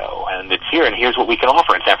Diego, and it's here, and here's what we can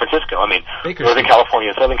offer in San Francisco. I mean, Northern California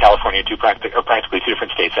and Southern California are practically 2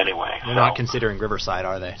 different states anyway. They're not considering Riverside,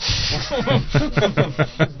 are they?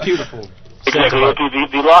 Beautiful. Exactly.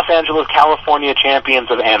 The Los Angeles, California champions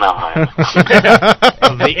of Anaheim.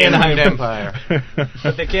 Of the Anaheim Empire.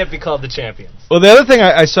 But they can't be called the champions. Well, the other thing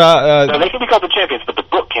I saw... no, they can be called the champions, but the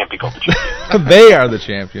book can't be called the champions. They are the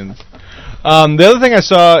champions. The other thing I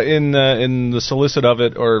saw in the solicit of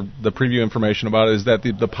it, or the preview information about it, is that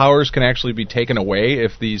the powers can actually be taken away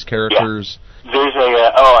if these characters... Yeah. There's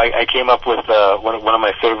I came up with one of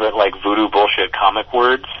my favorite voodoo bullshit comic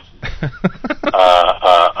words.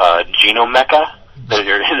 Genomecha. There's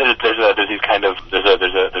a kind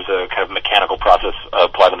of mechanical process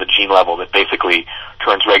applied on the gene level that basically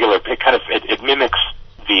turns it mimics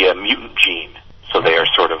the mutant gene. So they are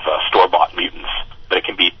sort of store-bought mutants, but you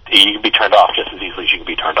can be turned off just as easily as you can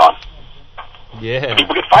be turned on. Yeah. And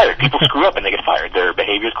people get fired. People screw up and they get fired. There are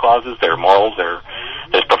behaviors clauses, there are morals,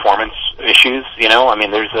 there's performance issues.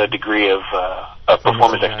 There's a degree of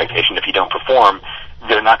performance expectation. If you don't perform,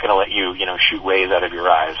 they're not going to let you, shoot rays out of your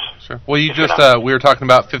eyes. Sure. Well, you just we were talking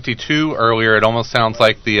about 52 earlier. It almost sounds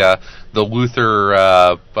like the Luther.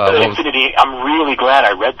 Infinity. I'm really glad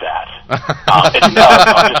I read that.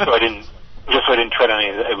 Just so I didn't tread on any.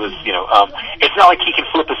 It was, it's not like he can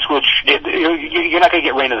flip a switch. You're not going to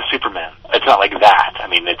get Reign of the Superman. It's not like that.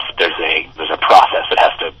 There's a process that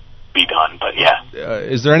has to be done. But yeah.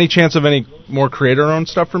 Is there any chance of any more creator-owned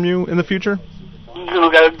stuff from you in the future?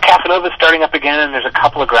 Casanova's starting up again, and there's a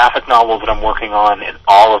couple of graphic novels that I'm working on in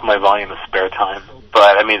all of my volume of spare time.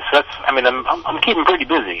 But I'm keeping pretty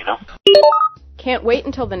busy, Can't wait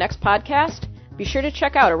until the next podcast? Be sure to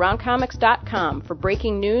check out AroundComics.com for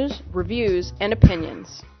breaking news, reviews, and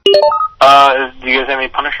opinions. Do you guys have any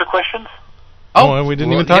Punisher questions? Oh, we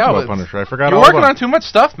didn't even talk about Punisher. I forgot. You're working on too much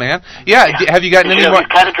stuff, man. Yeah. Have you gotten any more? He's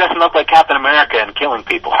kind of dressing up like Captain America and killing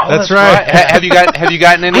people. That's right. Have you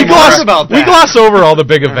gotten any? We gloss over all the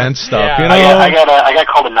big event stuff. Yeah. I got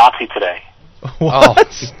called a Nazi today. What? Oh,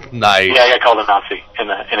 nice. Yeah, I got called a Nazi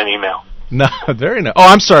in an email. No, very nice. Oh,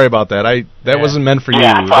 I'm sorry about that. That wasn't meant for you.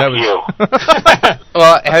 Yeah, fuck you.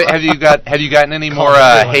 Well, have you gotten any more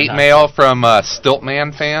hate mail from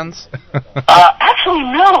Stiltman fans? Actually,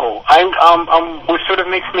 no. Which sort of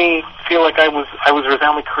makes me feel like I was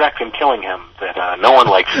resoundingly correct in killing him. That no one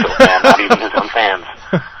likes Stiltman, not even his own fans.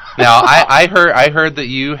 Now, I heard that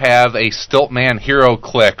you have a Stiltman hero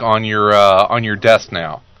clique on your desk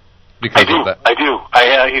now. because of that. I do.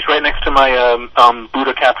 He's right next to my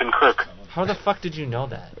Buddha Captain Kirk. How the fuck did you know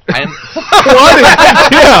that? What?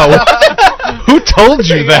 Yeah. Who told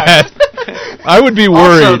you that? I would be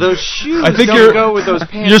worried. Also, those shoes I think don't go with those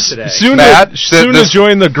pants today. Soon Matt, to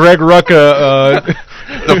join the Greg Rucka.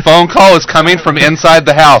 The phone call is coming from inside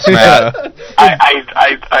the house, Matt.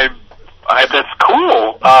 That's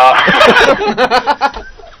cool.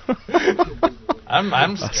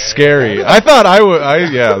 I'm scary. I thought I would.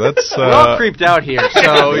 Yeah, that's. We're all creeped out here,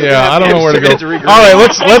 so yeah, I don't know where to go. Regroup. All right,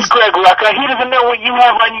 let's. Greg Rucka. He doesn't know what you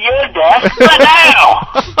have on your desk, but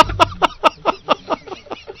now.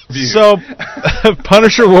 So,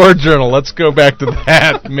 Punisher War Journal. Let's go back to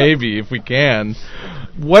that, maybe if we can.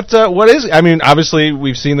 What is? I mean, obviously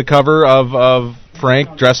we've seen the cover of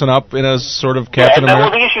Frank dressing up in a sort of Captain America.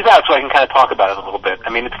 Well, the issue's out, so I can kind of talk about it a little bit. I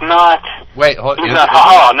mean, it's not. Wait, hold on. It's not.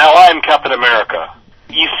 Now I'm Captain America.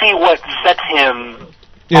 You see what sets him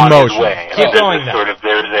in on motion. his way. Keep going.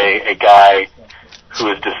 There's a guy who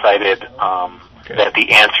has decided that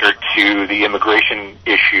the answer to the immigration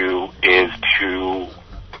issue is to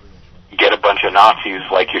get a bunch of Nazis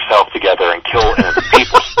like yourself together and kill innocent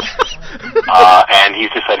people. And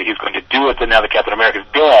he's decided he's going to do it. And now that Captain America's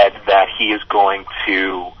dead, that he is going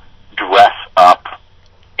to dress up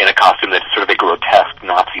in a costume that's sort of a grotesque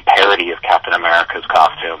Nazi parody of Captain America's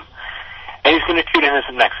costume. And he's going to shoot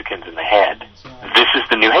innocent Mexicans in the head. This is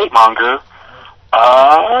the new hate monger.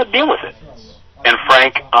 Deal with it. And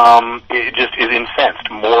Frank it just is incensed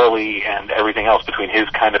morally and everything else between his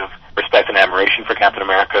kind of respect and admiration for Captain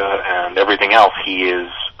America and everything else. He is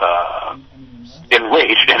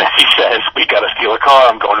enraged, and as he says, we got to steal a car,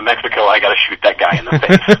 I'm going to Mexico, I got to shoot that guy in the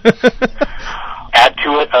face. Add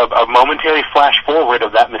to it a momentary flash forward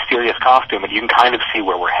of that mysterious costume, and you can kind of see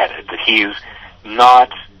where we're headed, that he's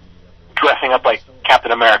not dressing up like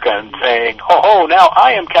Captain America and saying, oh, now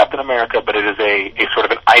I am Captain America, but it is a sort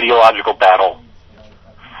of an ideological battle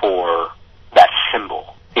for that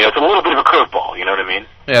symbol. You know, it's a little bit of a curveball, you know what I mean?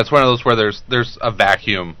 Yeah, it's one of those where there's a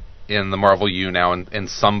vacuum in the Marvel U now, and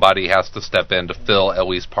somebody has to step in to fill at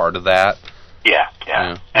least part of that. Yeah.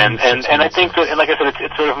 And I think that, and like I said,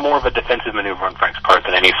 it's sort of more of a defensive maneuver on Frank's part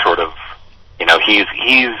than any sort of, you know, he's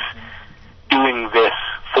doing this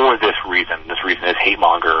for this reason. This reason is hate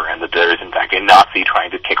monger, and that there is in fact a Nazi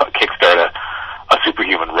trying to kickstart a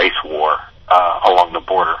superhuman race war along the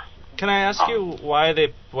border. Can I ask you why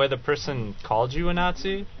the person called you a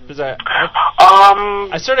Nazi? Because I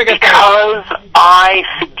sort of got because I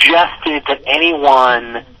suggested that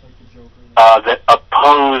anyone that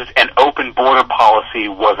opposed an open border policy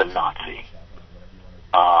was a Nazi.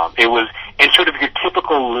 It was in sort of your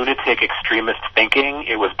typical lunatic extremist thinking.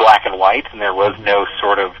 It was black and white, and there was no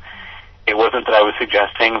sort of. It wasn't that I was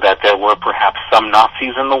suggesting that there were perhaps some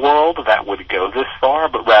Nazis in the world that would go this far,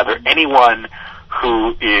 but rather anyone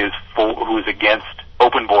who is against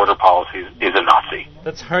open border policies is a Nazi.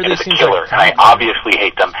 That's hardly and it's a seems killer. like I obviously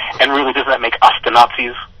hate them. And really, doesn't that make us the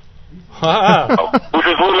Nazis? Wow. Which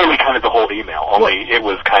was literally kind of the whole email, only it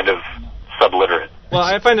was kind of subliterate. Well,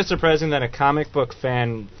 I find it surprising that a comic book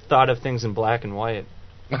fan thought of things in black and white.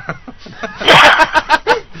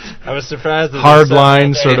 I was surprised.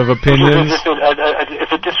 Hardline sort of opinions.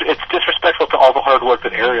 It's disrespectful to all the hard work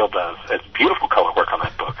that Ariel does. It's beautiful color work on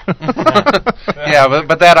that book. Yeah,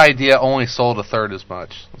 but that idea only sold a third as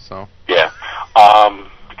much. So yeah,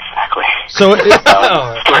 exactly. So story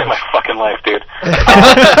of my fucking life, dude.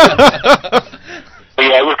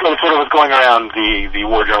 Yeah, it was sort of was going around the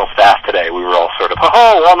War Journal staff today. We were all sort of, we're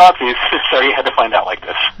all Nazis. So you had to find out like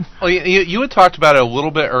this. Well, you had talked about it a little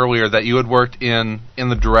bit earlier that you had worked in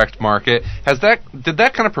the direct market. Did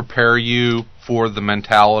that kind of prepare you for the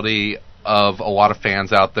mentality of a lot of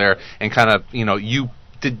fans out there, and kind of, you know,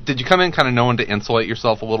 did you come in kind of knowing to insulate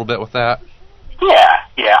yourself a little bit with that? Yeah.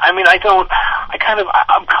 I mean,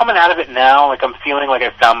 I'm coming out of it now. Like, I'm feeling like I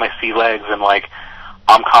found my sea legs, and like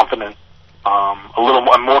I'm confident.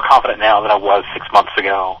 I'm more confident now than I was 6 months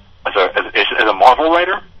ago as a Marvel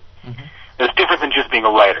writer. Mm-hmm. It's different than just being a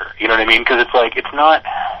writer. You know what I mean? Because it's like, it's not.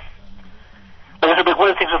 Like, one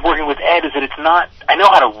of the things with working with Ed is that it's not. I know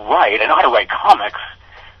how to write. I know how to write comics,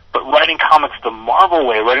 but writing comics the Marvel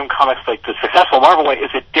way, writing comics like the successful Marvel way, is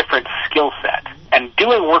a different skill set. And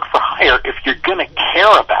doing work for hire, if you're gonna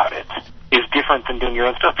care about it, is different than doing your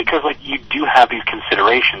own stuff, because like you do have these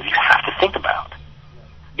considerations you have to think about.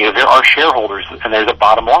 You know, there are shareholders, and there's a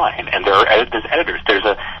bottom line, and there's editors, there's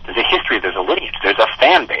a history, there's a lineage, there's a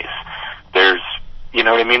fan base, there's, you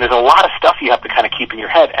know what I mean, there's a lot of stuff you have to kind of keep in your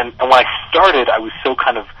head, and when I started, I was so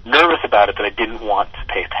kind of nervous about it that I didn't want to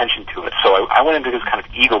pay attention to it, so I went into this kind of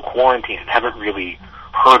ego quarantine and haven't really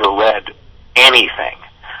heard or read anything,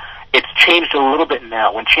 it's changed a little bit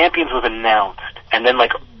now. When Champions was announced, and then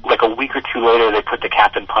like a week or two later, they put the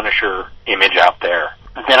Captain Punisher image out there.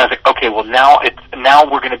 Then I was like, okay, well now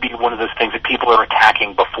we're going to be one of those things that people are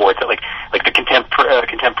attacking before. It's like the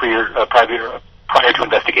prior to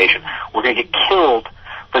investigation. We're going to get killed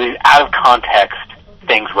for these out of context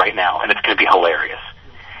things right now, and it's going to be hilarious.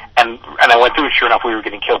 And I went through it. Sure enough, we were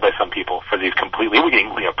getting killed by some people for these completely. We were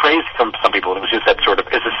getting praise from some people, and it was just that sort of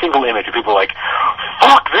it's a single image, and people were like,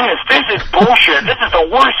 "Fuck this! This is bullshit! This is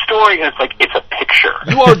the worst story!" And it's like it's a picture.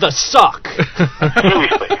 You are the suck.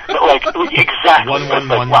 Seriously, like exactly.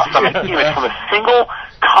 From a single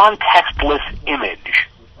contextless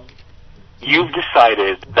image, you've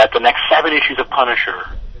decided that the next 7 issues of Punisher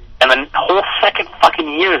and the whole second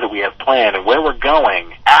fucking year that we have planned and where we're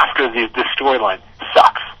going after this storyline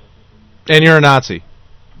sucks. And you're a Nazi.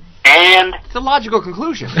 And it's a logical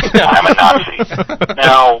conclusion. I'm a Nazi.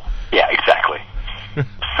 Now, yeah, exactly.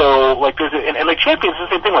 So, like, there's and like Champions is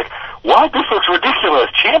the same thing. Like, what? This looks ridiculous.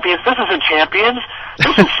 Champions? This isn't Champions.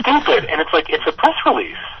 This is stupid. And it's like it's a press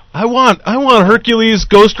release. I want Hercules,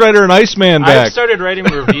 Ghost Rider, and Iceman back. I've started writing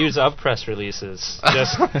reviews of press releases.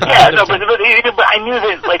 Just but I knew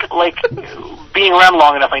that like being around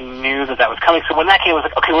long enough, I knew that was coming. So when that came, I was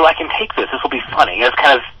like, okay, well, I can take this. This will be funny. It's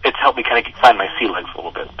helped me kind of find my sea legs a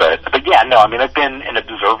little bit. But yeah, no, I mean, I've been an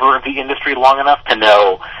observer of the industry long enough to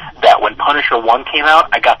know that when Punisher 1 came out,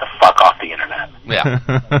 I got the fuck off the internet. Yeah.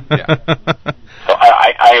 So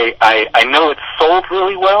I know it's sold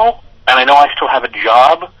really well, and I know I still have a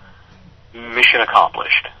job. Mission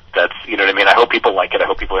accomplished. That's, you know what I mean? I hope people like it. I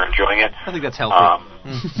hope people are enjoying it. I think that's healthy.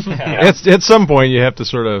 At some point, you have to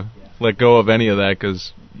sort of let go of any of that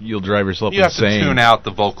because you'll drive yourself insane. You have to tune out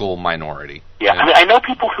the vocal minority. Yeah, I mean, I know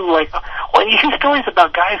people who you hear stories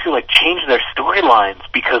about guys who changed their storylines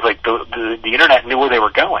because the internet knew where they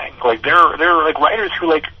were going. Like there are writers who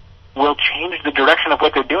will change the direction of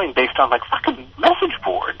what they're doing based on fucking message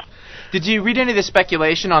boards. Did you read any of the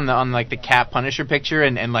speculation on the Cap Punisher picture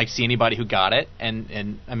and see anybody who got it?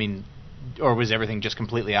 And I mean, or was everything just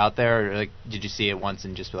completely out there? Or did you see it once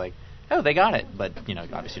and just be like, oh, they got it, but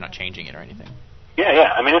obviously not changing it or anything?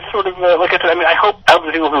 Yeah. I mean, it's sort of like I said. I mean, I hope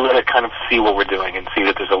other people who kind of see what we're doing and see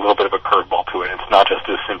that there's a little bit of a curveball to it. It's not just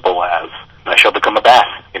as simple as I shall become a bat.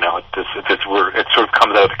 It sort of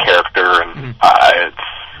comes out of the character, and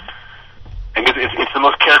it's the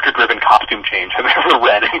most character-driven costume change I've ever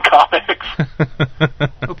read in comics.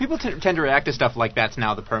 Well, people tend to react to stuff like that's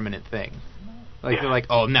now the permanent thing. They're like,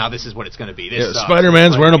 oh, now this is what it's going to be. This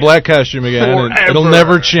Spider-Man's wearing a black costume again, and it'll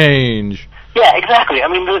never change. Yeah, exactly. I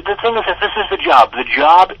mean, the thing is that this is the job. The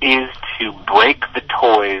job is to break the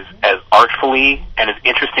toys as artfully and as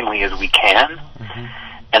interestingly as we can,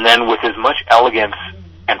 and then with as much elegance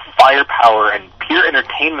and firepower and pure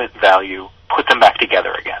entertainment value, put them back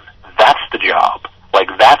together again. That's the job.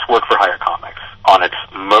 That's work for hire comics on its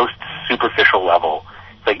most superficial level.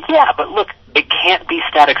 Yeah, but look, it can't be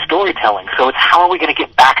static storytelling, so it's how are we going to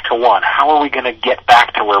get back to one? How are we going to get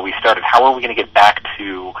back to where we started? How are we going to get back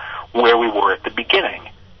to where we were at the beginning?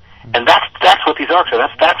 And that's what these arcs are.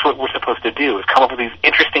 That's what we're supposed to do, is come up with these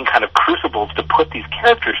interesting kind of crucibles to put these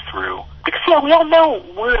characters through. Because, we all know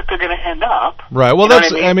where they're going to end up. Right. Well,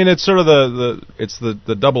 I mean, it's sort of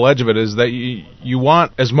the double edge of it is that you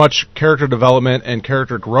want as much character development and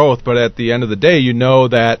character growth, but at the end of the day, you know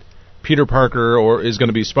that Peter Parker is going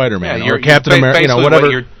to be Spider-Man or Captain America,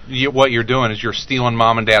 whatever. What you're doing is you're stealing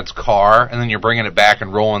Mom and Dad's car, and then you're bringing it back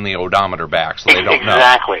and rolling the odometer back, so they don't know.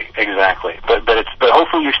 Exactly. But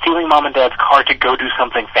hopefully you're stealing Mom and Dad's car to go do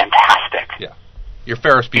something fantastic. Yeah, you're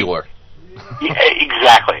Ferris Bueller. Yeah,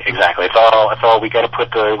 exactly. It's all we got to put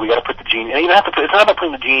the genie. And you have to it's not about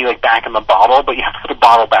putting the genie back in the bottle, but you have to put the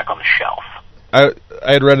bottle back on the shelf.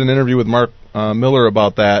 I had read an interview with Mark Miller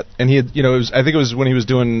about that, and he had, I think it was when he was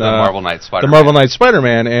doing the Marvel Knights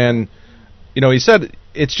Spider-Man, and he said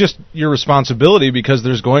it's just your responsibility because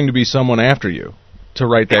there's going to be someone after you to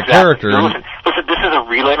write that character. Listen, this is a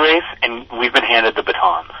relay race, and we've been handed the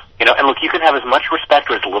batons. And look, you can have as much respect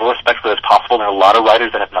or as little respect for it as possible. There are a lot of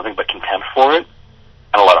writers that have nothing but contempt for it,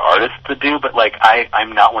 and a lot of artists that do. But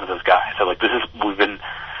I'm not one of those guys. So I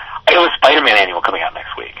have a Spider-Man annual coming out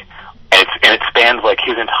next week. And it spans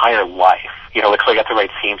his entire life. So I got to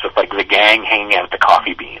write scenes with the gang hanging out at the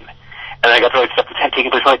Coffee Bean, and I got to write stuff that's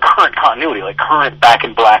taking place current continuity, current Back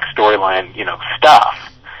in Black storyline, stuff,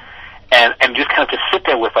 and just kind of to sit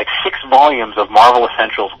there with 6 volumes of Marvel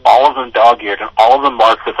Essentials, all of them dog-eared and all of them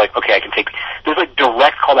marked with okay, I can take. There's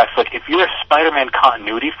direct callbacks. If you're a Spider-Man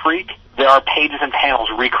continuity freak, there are pages and panels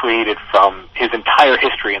recreated from his entire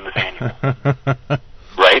history in this annual.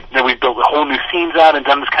 Right? Then we've built whole new scenes out and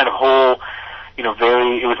done this kind of whole,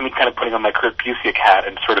 it was me kind of putting on my Kurt Busiek hat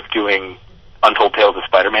and sort of doing Untold Tales of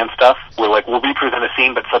Spider-Man stuff, where like we'll represent a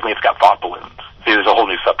scene, but suddenly it's got thought balloons. See, there's a whole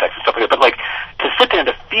new subtext and stuff like that. But like to sit there and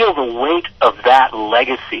to feel the weight of that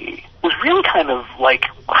legacy was really kind of like,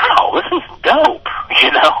 wow, this is dope.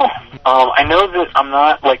 I know that I'm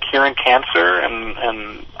not like curing cancer,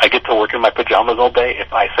 and I get to work in my pajamas all day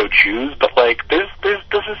if I so choose. But like,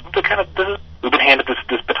 we've been handed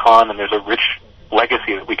this baton, and there's a rich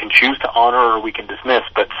legacy that we can choose to honor or we can dismiss,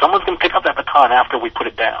 but someone's going to pick up that baton after we put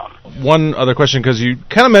it down. One other question, because you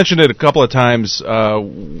kind of mentioned it a couple of times,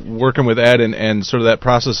 working with Ed and sort of that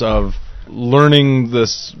process of learning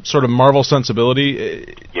this sort of Marvel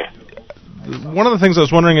sensibility. Yeah. One of the things I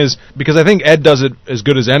was wondering is, because I think Ed does it as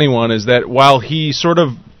good as anyone, is that while he sort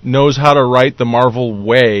of knows how to write the Marvel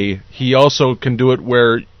way, he also can do it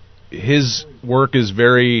where his work is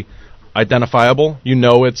very identifiable.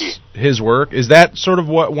 It's his work. Is that sort of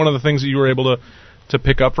one of the things that you were able to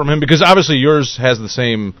pick up from him? Because obviously yours has the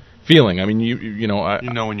same feeling. I mean, you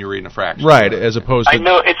know when you're reading a fraction, right? As opposed to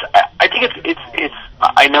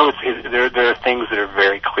I know there are things that are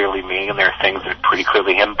very clearly me, and there are things that are pretty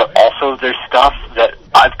clearly him. But also there's stuff that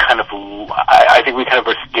I think we kind of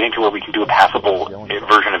are getting to where we can do a passable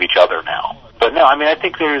version of each other now. But no, I mean, I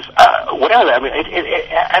think there's whatever. I mean,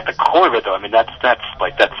 at the core of it, though, I mean, that's not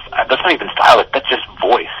even style. That's just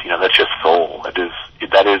voice. That's just soul.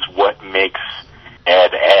 That is what makes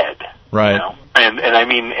Ed Ed. Right. And I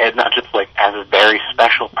mean Ed not just like as a very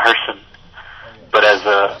special person, but as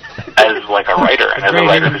like a writer, and as a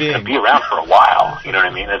writer who's going to be around for a while. You know what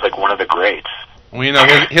I mean? As like one of the greats. Well,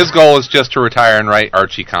 his goal is just to retire and write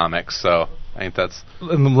Archie comics. So I think that's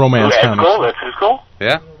romance comics. That's his goal.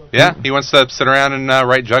 Yeah, he wants to sit around and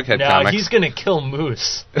write Jughead comics. No, he's going to kill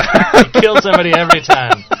Moose. He kills somebody every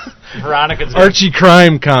time. Veronica's Archie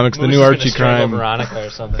Crime comics, Moose the new Archie Crime. Veronica or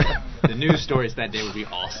something. The news stories that day would be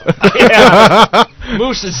awesome. Yeah.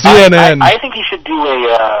 Moose is CNN. I think he should do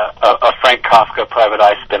a Frank Kafka Private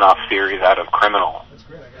Eye spin-off series out of Criminal.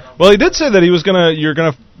 Well, he did say that you're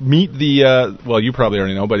gonna meet the you probably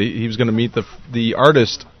already know, but he was gonna meet the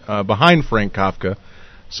artist behind Frank Kafka.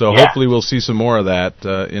 So hopefully we'll see some more of that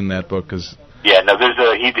in that book. There's he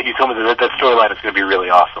told me that storyline is going to be really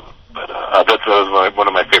awesome. But that was one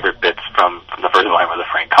of my favorite bits from the first line with the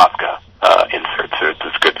Frank Kafka inserts.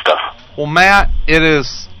 It's good stuff. Well, Matt, it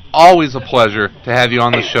is always a pleasure to have you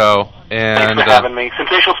on the show. And thanks for having me.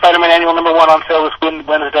 Sensational Spider-Man Annual #1 on sale this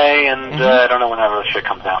Wednesday, and I don't know whenever the shit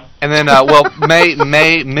comes out. And then,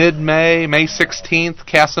 mid-May, May 16th,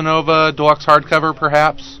 Casanova Deluxe hardcover,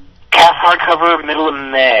 perhaps? Cass hardcover, middle of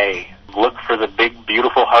May. Look for the big,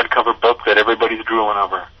 beautiful hardcover book that everybody's drooling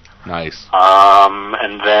over. Nice.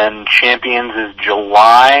 And then Champions is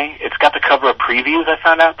July. It's got the cover of previews I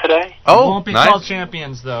found out today. Oh, it won't be called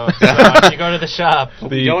Champions, though. So you go to the shop.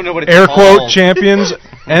 You don't know what it's called. Quote Champions,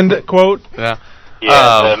 end quote. Yeah.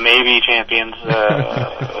 Yeah, maybe Champions,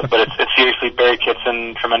 but it's seriously Barry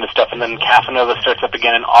Kitson, tremendous stuff. And then Casanova starts up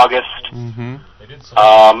again in August. Mm-hmm.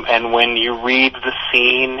 And when you read the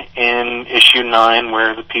scene in issue 9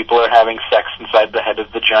 where the people are having sex inside the head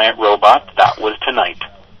of the giant robot, that was tonight.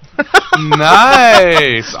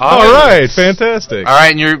 Nice. All right, fantastic. All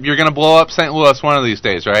right, and you're going to blow up St. Louis one of these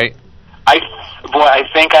days, right? I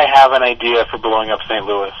think I have an idea for blowing up St.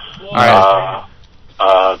 Louis. All right.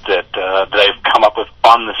 That I've come up with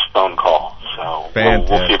on this phone call. So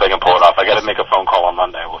we'll see if I can pull it off. I got to make a phone call on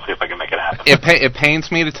Monday. We'll see if I can make it happen. It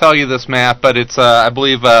pains me to tell you this, Matt, but it's I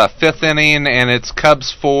believe 5th inning, and it's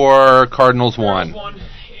Cubs 4, Cardinals 1.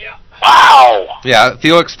 Wow. Yeah,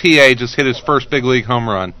 Felix P.A. just hit his first big league home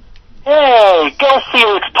run. Hey, go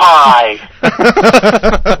Felix Pie!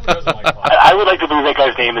 I would like to believe that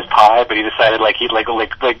guy's name is Pie, but he decided he'd like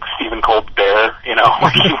Stephen Colbert, he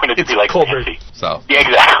wanted to be like Colbert. Nancy. So. Yeah,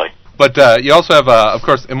 exactly. But you also have, of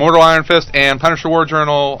course, Immortal Iron Fist and Punisher War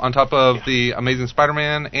Journal on top of the Amazing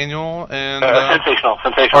Spider-Man Annual and Sensational.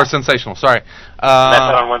 Or Sensational. Sorry. That's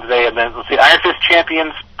on Wednesday, and then let's see, Iron Fist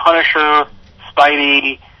Champions, Punisher,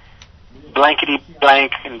 Spidey, blankety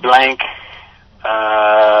blank and blank.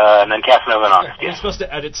 And then Casanova in August. You're supposed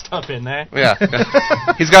to edit stuff in there. Yeah,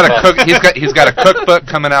 he's got a cookbook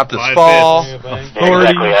coming out this fall.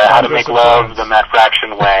 Exactly. How to make love the Matt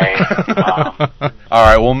Fraction way. All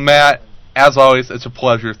right. Well, Matt, as always, it's a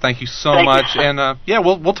pleasure. Thank you so much, and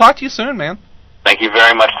we'll talk to you soon, man. Thank you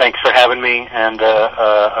very much. Thanks for having me, and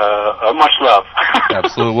much love.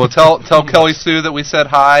 Absolutely. Well, tell Kelly Sue that we said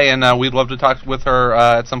hi, and we'd love to talk with her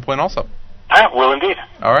at some point also. All right, will indeed.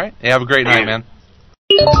 All right. Yeah, have a great night, man.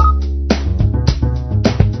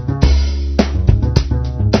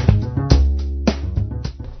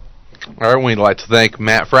 All right, we'd like to thank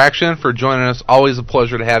Matt Fraction for joining us. Always a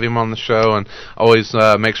pleasure to have him on the show, and always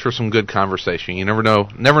makes for some good conversation. You never know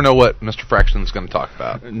what Mr. Fraction is going to talk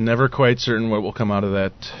about. Never quite certain what will come out of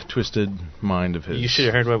that twisted mind of his. You should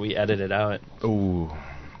have heard what we edited out. Ooh.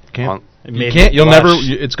 Can't. You'll never.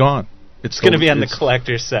 It's gone. It's going to be on the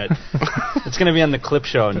collector's set. It's going to be on the clip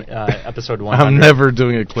show in episode 100. I'm never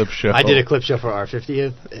doing a clip show. I did a clip show for our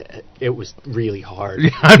 50th. It was really hard.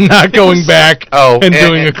 I'm not going back and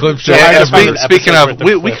doing a clip show. Speaking of,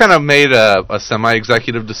 we kind of made a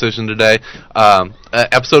semi-executive decision today.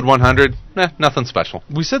 Episode 100, nothing special.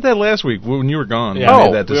 We said that last week when you were gone. Yeah. We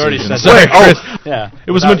made that decision. We already said that. Yeah.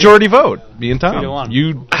 It was majority vote. Me and Tom. 3-1.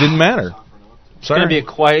 You didn't matter. It's going to be a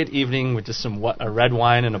quiet evening with just a red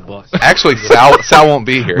wine and a book. Actually, Sal won't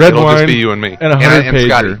be here. It'll just be you and me. And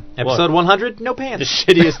Scotty. Episode 100, no pants. The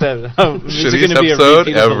shittiest episode. Is it going to be a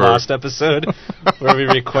repeat of the Lost episode where we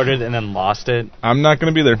recorded and then lost it? I'm not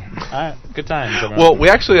going to be there. All right, good times. Everyone. Well, we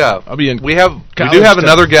actually I'll be in. We do have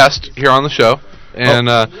another guest here on the show, and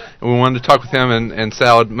we wanted to talk with him. And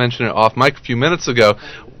Sal had mentioned it off mic a few minutes ago.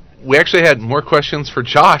 We actually had more questions for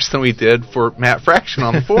Josh than we did for Matt Fraction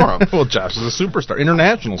on the forum. Well, Josh is a superstar,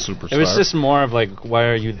 international superstar. It was just more of like, why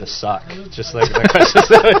are you the suck? Just like that question.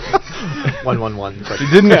 111.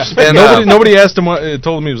 And nobody asked him.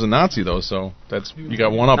 Told him he was a Nazi though, so that's you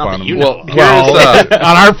got one up on him. Well, on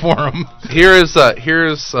our forum. Here's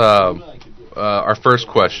our first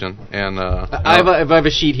question, and I have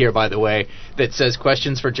a sheet here, by the way, that says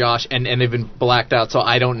questions for Josh, and they've been blacked out, so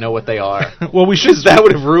I don't know what they are. Well, we should. That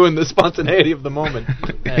would have ruined the spontaneity of the moment.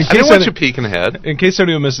 I didn't want you peeking ahead. In case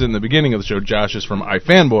anybody missed it in the beginning of the show, Josh is from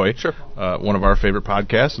iFanboy, sure, one of our favorite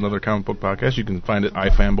podcasts, another comic book podcast. You can find it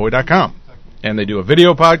at ifanboy.com. And they do a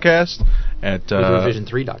video podcast at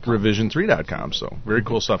revision3.com. Revision3.com. So very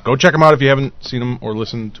cool stuff. Go check them out if you haven't seen them or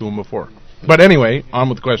listened to them before. But anyway, on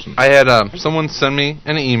with the questions. I had someone send me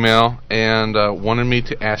an email and wanted me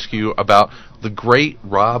to ask you about the great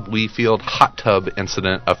Rob Liefeld hot tub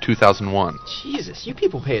incident of 2001. Jesus, you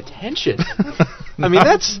people pay attention. I mean,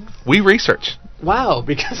 that's... We research. Wow,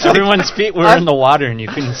 because... Everyone's feet were in the water and you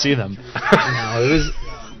couldn't see them. No, it was...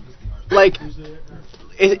 Like...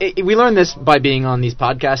 we learned this by being on these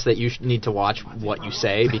podcasts that you need to watch what you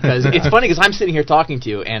say, because it's funny because I'm sitting here talking to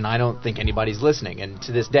you and I don't think anybody's listening, and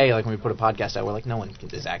to this day, like when we put a podcast out, we're like, no one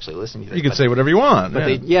is actually listening to this. You can say whatever you want. But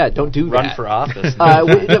don't do that. Run for office.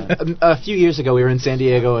 A few years ago, we were in San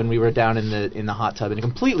Diego and we were down in the hot tub in a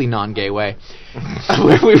completely non-gay way.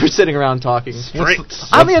 We were sitting around talking.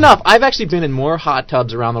 Oddly enough, I've actually been in more hot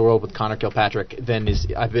tubs around the world with Connor Kilpatrick than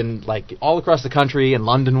I've been like all across the country, in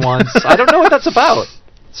London once. I don't know what that's about.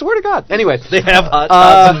 Swear to God. Anyway, they have hot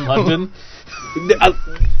tubs in London.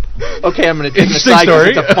 Okay, I'm going to take an aside because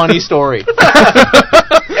it's a funny story.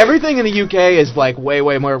 Everything in the UK is like way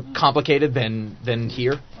more complicated than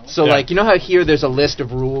here. So like, you know how here there's a list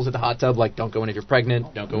of rules at the hot tub, like don't go in if you're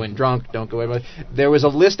pregnant, don't go in drunk, don't go in. There was a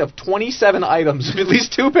list of 27 items, at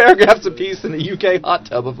least 2 paragraphs apiece in the UK hot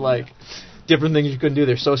tub of like different things you couldn't do.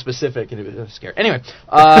 They're so specific, and it was scary. Anyway,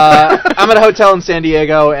 I'm at a hotel in San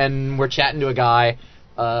Diego, and we're chatting to a guy.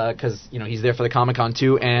 Because he's there for the Comic-Con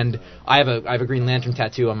too, and I have a Green Lantern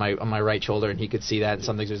tattoo on my right shoulder, and he could see that. And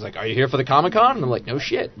some things he's like, "Are you here for the Comic-Con?" And I'm like, "No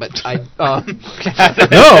shit," but I no,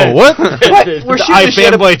 what? We're shooting the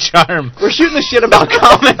fanboy charm. We're shooting the shit about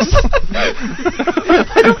comics.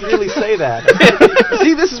 I don't really say that.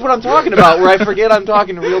 See, this is what I'm talking about, where I forget I'm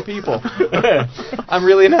talking to real people. I'm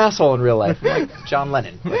really an asshole in real life, like John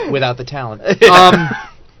Lennon, without the talent.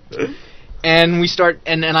 And we start,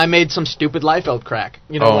 and I made some stupid Liefeld crack,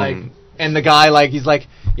 and the guy, he's like,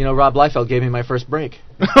 Rob Liefeld gave me my first break.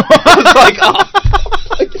 I was like,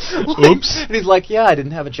 oh. Oops. And he's like, yeah, I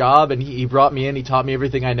didn't have a job, and he brought me in, he taught me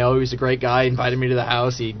everything I know, he was a great guy, invited me to the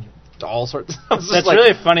house, all sorts of stuff. That's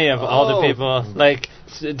really funny of all the people,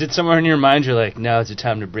 did somewhere in your mind you're like, now it's the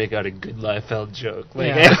time to break out a good Liefeld joke?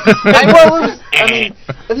 This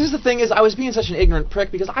is the thing is, I was being such an ignorant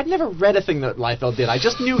prick because I'd never read a thing that Liefeld did. I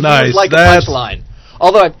just knew he was like a punchline.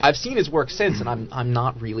 Although I've seen his work since, and I'm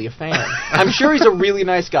not really a fan. I'm sure he's a really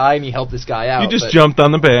nice guy, and he helped this guy out. You just jumped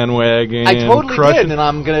on the bandwagon. I totally did, and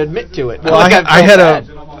I'm going to admit to it. Well,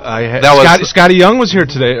 Scotty Young was here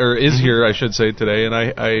today, or is here, I should say, today, and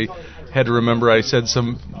I had to remember I said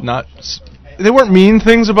some not... They weren't mean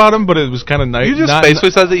things about him, but it was kind of nice. You just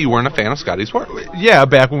basically said that you weren't a fan of Scotty's work. Yeah,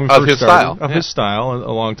 back when we first started. Of his style,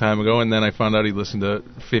 a long time ago, and then I found out he listened to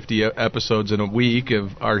 50 episodes in a week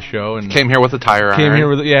of our show. And came here with a tire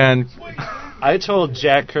iron. And I told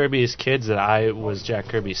Jack Kirby's kids that I was Jack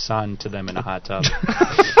Kirby's son to them in a hot tub.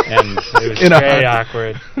 And it was very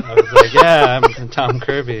awkward. I was like, yeah, I'm Tom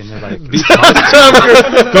Kirby. And they're like, Tom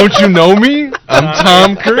Kirby. Don't you know me? I'm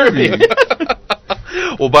Tom Kirby.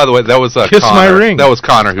 Well, by the way, that was Kiss Connor. my ring. That was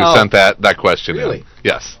Connor who sent that question Really? in.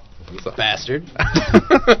 Yes. So. Bastard.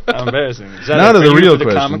 How embarrassing. Is that None of the real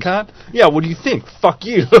questions. Comic-Con? Yeah, what do you think? Fuck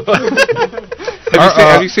you.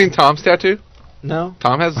 Have you seen Tom's tattaoo? No.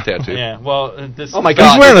 Tom has a tattoo. Yeah, well, this... Oh my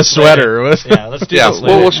God. He's wearing a sweater. Yeah, let's do Yeah, this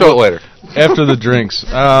later. we'll show it later. After the drinks.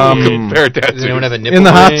 Compare tattoos. Does anyone have a nipple In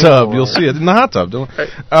the hot ring, tub. or- You'll see it in the hot tub.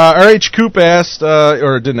 R.H. Coop asked,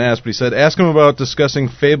 or didn't ask, but he said, ask him about discussing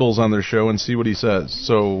Fables on their show and see what he says.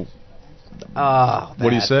 So, what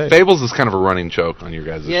do you say? Fables is kind of a running joke on your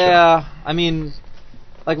guys' show. Yeah, I mean,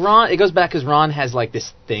 like Ron, it goes back because Ron has like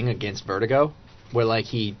this thing against Vertigo, where like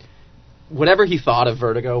whatever he thought of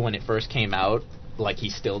Vertigo when it first came out, like he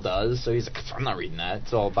still does. So he's like, I'm not reading that.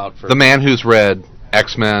 It's all about The man who's read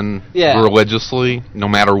X-Men religiously, no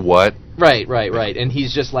matter what. Right. And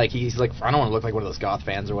he's just like, I don't want to look like one of those goth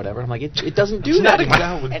fans or whatever. I'm like, it doesn't do that.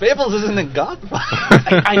 Fables isn't a goth.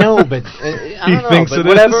 I know, but I don't know. thinks But it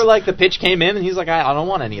whatever, is? like the pitch came in, and he's like, I don't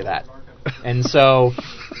want any of that. And so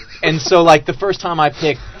like the first time I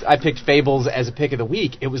picked Fables as a pick of the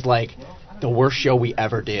week, it was like the worst show we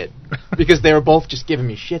ever did, because they were both just giving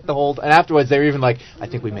me shit the whole. And afterwards, they were even like, I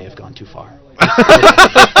think we may have gone too far.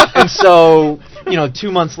 And so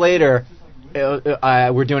 2 months later,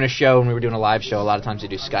 we're doing a show, and we were doing a live show. A lot of times they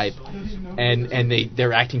do Skype, and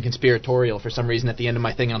they're acting conspiratorial for some reason at the end of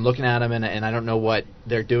my thing. And I'm looking at them, and I don't know what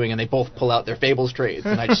they're doing, and they both pull out their Fables trades,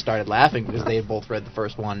 and I just started laughing because they had both read the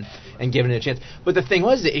first one and given it a chance. But the thing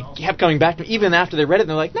was, it kept coming back to me even after they read it. And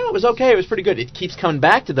they're like, no, it was okay, it was pretty good. It keeps coming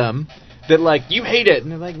back to them. That like, you hate it,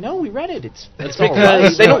 and they're like, no, we read it. It's all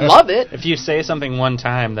right. They don't love it. If you say something one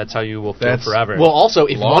time, that's how you will feel forever. Well, also,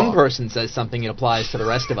 if one person says something, it applies to the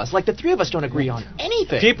rest of us. Like, the three of us don't agree on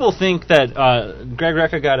anything. People think that Greg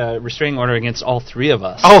Rucka got a restraining order against all three of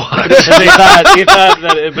us. Oh, he thought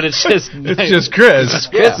that, but it's just Chris.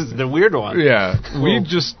 Chris is the weird one. Yeah, we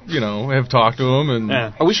just have talked to him and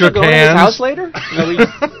Are we shook still going hands. to his house later?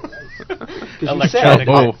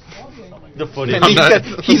 Electronic. The footage.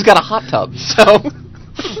 He's got a hot tub, so.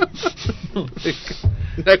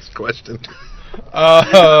 Next question.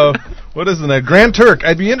 What is the name? Grand Turk.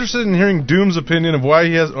 I'd be interested in hearing Doom's opinion of why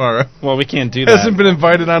he well, we can't do that. hasn't been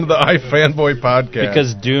invited onto the iFanboy podcast.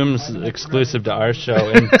 Because Doom's exclusive to our show,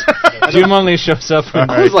 and Doom only shows up when...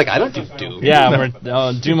 I was like, I don't do Doom. Yeah,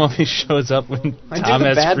 Doom only shows up when Tom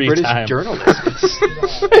has bad free British time. journalist.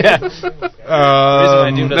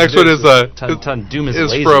 Next one is Doom is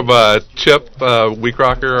lazy. from Chip Week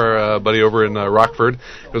Rocker, our buddy over in Rockford.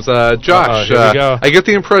 It was Josh. Here we go. I get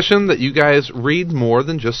the impression that you guys read more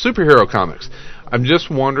than just superhero comics. I'm just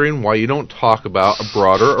wondering why you don't talk about a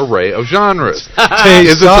broader array of genres. Is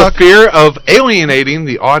it the fear of alienating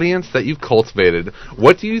the audience that you've cultivated?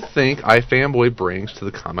 What do you think iFanboy brings to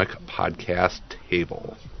the comic podcast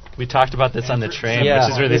table? We talked about this on the train, Yeah,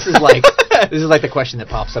 which is really... this is like the question that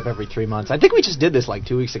pops up every 3 months. I think we just did this like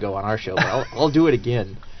 2 weeks ago on our show, but I'll do it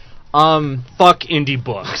again. Fuck indie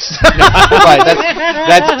books. Right,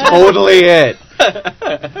 that's totally it.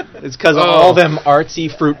 It's because all them artsy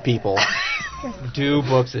fruit people do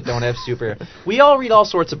books that don't have superhero. We all read all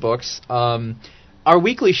sorts of books. Our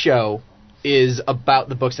weekly show is about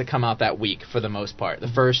the books that come out that week for the most part. The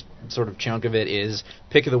first sort of chunk of it is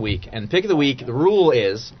Pick of the Week. And Pick of the Week, the rule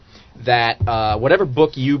is that whatever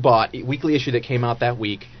book you bought, weekly issue that came out that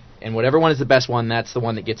week, and whatever one is the best one, that's the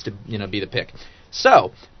one that gets to be the pick.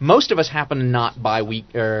 So, most of us happen to not buy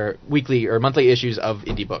weekly or monthly issues of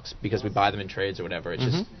indie books because we buy them in trades or whatever. It's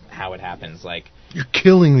just how it happens. Like, you're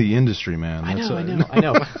killing the industry, man. I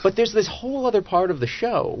know. But there's this whole other part of the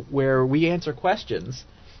show where we answer questions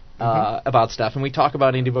about stuff, and we talk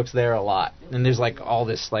about indie books there a lot. And there's like all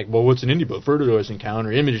this, like, well, what's an indie book? Vertigo doesn't count,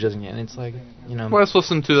 or Image doesn't count. And it's like, Well, let's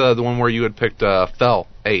listen to the one where you had picked Fell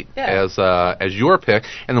 8 as your pick,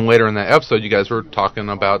 and then later in that episode, you guys were talking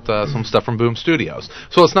about some stuff from Boom Studios.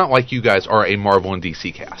 So it's not like you guys are a Marvel and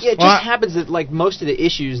DC cast. Yeah, it just happens that like most of the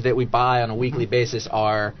issues that we buy on a weekly basis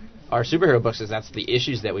are superhero books, because that's the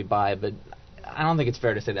issues that we buy, but I don't think it's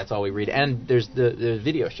fair to say that's all we read. And there's the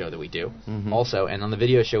video show that we do also, and on the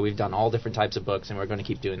video show we've done all different types of books, and we're going to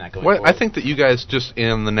keep doing that going forward. I think that you guys, just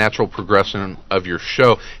in the natural progression of your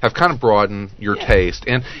show, have kind of broadened your taste.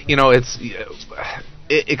 And,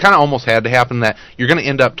 it kind of almost had to happen that you're going to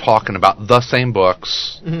end up talking about the same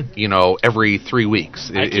books, every 3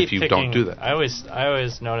 weeks if you don't do that. I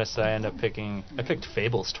always notice that I picked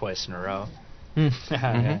Fables twice in a row.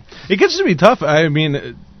 It gets to be tough. I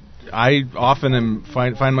mean, I often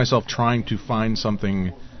find myself trying to find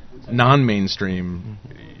something non-mainstream,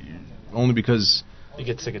 only because you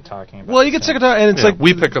get sick of talking about. Well, you get sick of talking, and it's like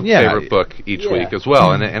we pick a favorite book each week as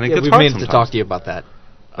well, and it gets we've hard made sometimes. to talk to you about that.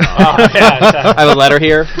 I have a letter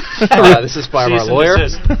here. This is by our lawyer.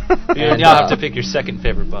 You'll have to pick your second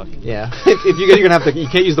favorite book. Yeah, if you're gonna have to, you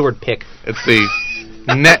can't use the word pick. It's the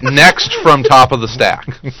next from top of the stack.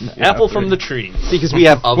 Apple from the tree. Because we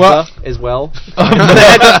have Avda as well.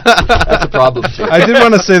 That's a problem too. I did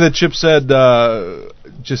want to say that Chip said,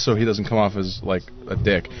 just so he doesn't come off as like a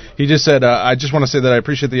dick, he just said, I just want to say that I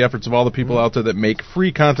appreciate the efforts of all the people out there that make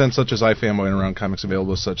free content such as iFanboy and Around Comics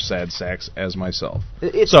available to such sad sacks as myself.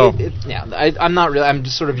 I'm not really. I'm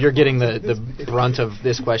just sort of. You're getting the brunt of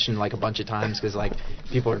this question like a bunch of times because like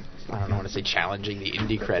people are. I don't want to say challenging the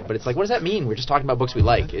indie cred, but it's like, what does that mean? We're just talking about books we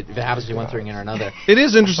like. If it happens to be one thing or another. It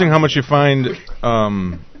is interesting how much you find,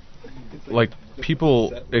 like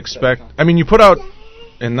people expect. I mean, you put out.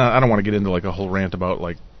 And I don't want to get into like a whole rant about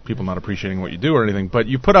like people not appreciating what you do or anything, but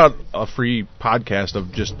you put out a free podcast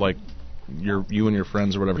of just like you and your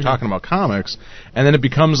friends or whatever talking about comics, and then it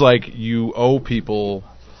becomes like you owe people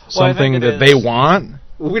something that they want.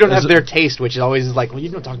 We don't have their taste, which is always like, well,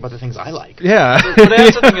 you don't talk about the things I like. Yeah. But I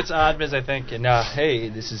also think it's odd because I think, hey,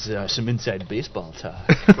 this is some inside baseball talk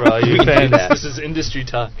for all you fans. This is industry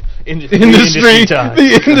talk. Industry talk.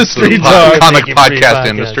 The industry talk. Comic podcast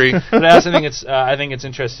industry. But I also think I think it's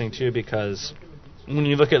interesting too because when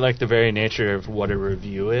you look at like the very nature of what a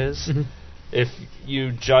review is, if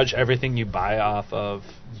you judge everything you buy off of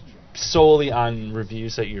solely on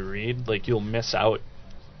reviews that you read, like you'll miss out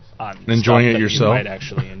on enjoying it that yourself. You might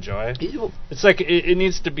actually enjoy. It's like it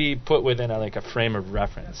needs to be put within a frame of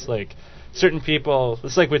reference. Like certain people,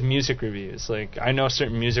 it's like with music reviews. Like I know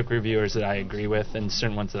certain music reviewers that I agree with, and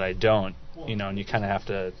certain ones that I don't. And you kind of have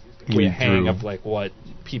to get a hang of like what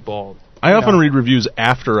people. I often read reviews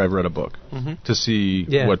after I've read a book to see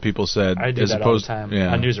what people said. I do as that opposed all the time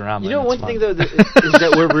yeah. on Newsarama. One thing though is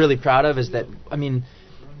that we're really proud of is that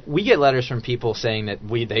we get letters from people saying that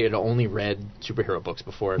they had only read superhero books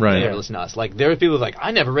before they ever listened to us. Like, there are people like, I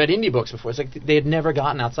never read indie books before. It's like they had never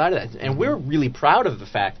gotten outside of that. And we're really proud of the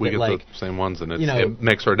fact we that, get the same ones, and it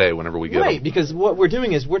makes our day whenever we get them. Right, because what we're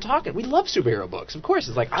doing is we're talking. We love superhero books. Of course,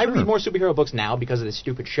 it's like, I read more superhero books now because of this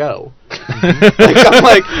stupid show. I'm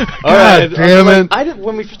like, all right. Damn it.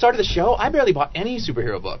 When we started the show, I barely bought any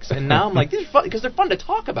superhero books. And now I'm like, these are fun because they're fun to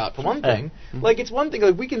talk about, for one thing. Like, it's one thing,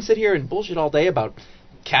 like, we can sit here and bullshit all day about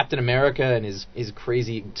Captain America and his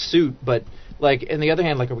crazy suit, but like on the other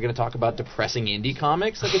hand, like, are we going to talk about depressing indie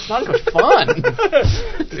comics? Like, it's not even fun.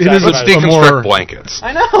 It is deconstruct more blankets.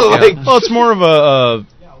 I know. Well, it's more of a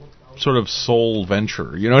sort of soul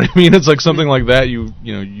venture. You know what I mean? It's like something like that. You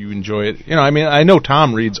enjoy it. I know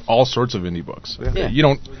Tom reads all sorts of indie books. Yeah. You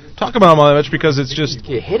don't talk about them all that much because it's just.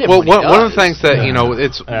 You hit him well, when he one of the does. things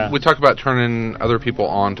that we talk about turning other people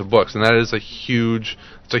on to books, and that is a huge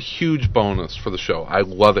bonus for the show. I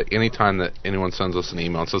love it anytime that anyone sends us an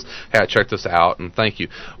email and says, "Hey, I checked this out and thank you."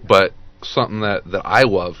 But something that I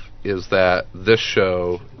love is that this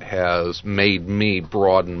show has made me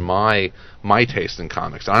broaden my taste in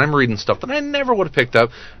comics. I'm reading stuff that I never would have picked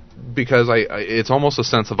up because it's almost a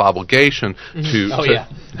sense of obligation to. Oh, to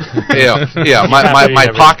yeah. My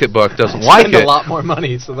pocketbook doesn't like spend it. a lot more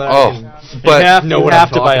money so that but you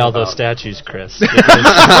have to buy all those statues, Chris.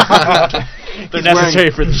 They're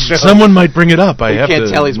necessary for the show. Someone might bring it up. I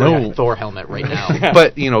can't tell he's wearing a Thor helmet right now.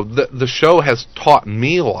 But the show has taught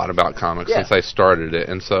me a lot about comics since I started it,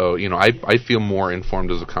 and so I feel more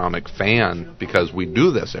informed as a comic fan because we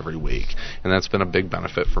do this every week, and that's been a big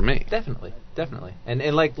benefit for me. Definitely. And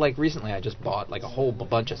like recently, I just bought like a whole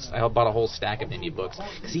bunch of. I bought a whole stack of indie books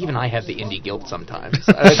because even I have the indie guilt sometimes.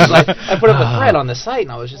 I put up a thread on the site,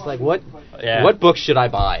 and I was just like, what books should I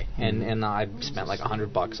buy? And I spent like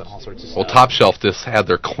 $100 on all sorts of stuff. Well, Top Shelf just had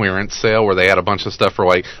their clearance sale where they had a bunch of stuff for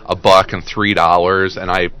like $1 and $3,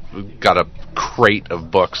 and I got a crate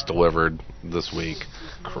of books delivered this week.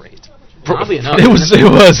 Crate. Probably enough. It was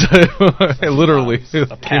literally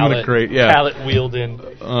a pallet crate. Yeah, pallet wheeled in.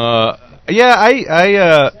 The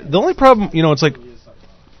only problem, it's like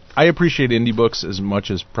I appreciate indie books as much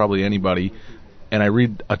as probably anybody, and I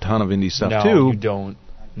read a ton of indie stuff too. No, you don't.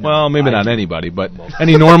 No, well, maybe not anybody, but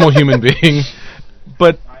any normal human being.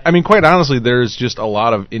 But I mean, quite honestly, there's just a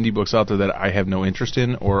lot of indie books out there that I have no interest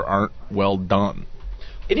in or aren't well done.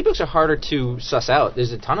 indie books are harder to suss out.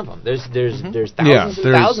 There's a ton of them. There's thousands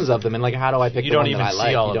and thousands of them, and like, how do I pick the one that I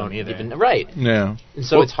like? You don't even right. Yeah. And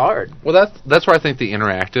so it's hard. Well, that's where I think the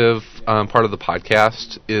interactive part of the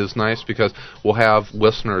podcast is nice, because we'll have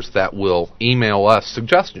listeners that will email us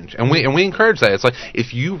suggestions, and we encourage that. It's like,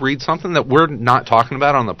 if you read something that we're not talking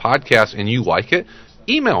about on the podcast and you like it,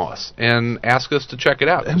 email us and ask us to check it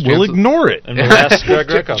out. And we'll ignore it. And we'll ask Greg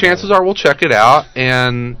Rick chances are we'll check it out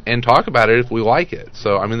and talk about it if we like it.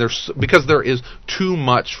 So, I mean, because there is too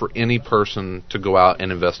much for any person to go out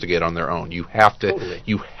and investigate on their own. You have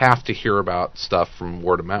to hear about stuff from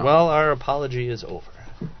word of mouth. Well, our apology is over.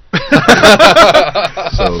 So,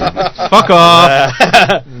 fuck off.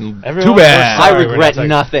 Too bad. I regret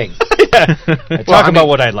nothing. Talk about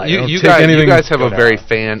what I like. You guys have a very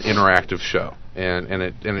fan interactive show, and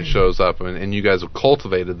it shows up, and you guys have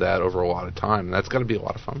cultivated that over a lot of time, and that's got to be a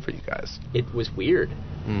lot of fun for you guys. It was weird.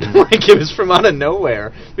 Like, it was from out of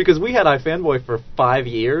nowhere, because we had iFanboy for 5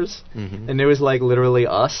 years, and there was like literally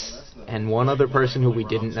us and one other person who we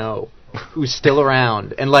didn't know, who's still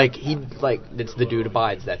around, and like it's the Dude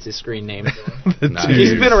Abides. That's his screen name.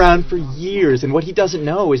 He's been around for years, and what he doesn't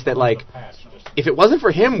know is that, like, if it wasn't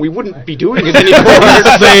for him, we wouldn't be doing it anymore.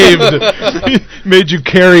 Saved. Made you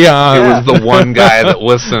carry on. It was the one guy that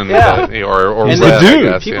listened, or and read, the dude.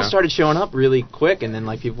 I guess, people started showing up really quick, and then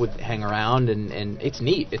like people would hang around, and it's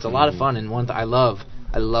neat. It's a lot of fun, and one thing I love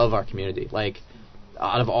our community. Like,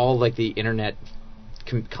 out of all like the internet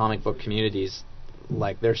comic book communities,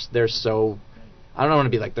 like they're so, I don't want to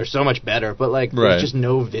be like they're so much better, but like there's just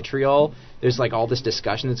no vitriol. There's like all this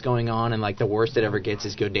discussion that's going on, and like the worst it ever gets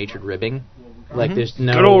is good-natured ribbing. Like there's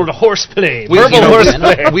no good old horseplay, verbal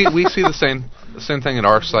horseplay. We see the same thing at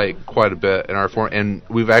our site quite a bit in our forum, and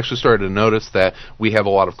we've actually started to notice that we have a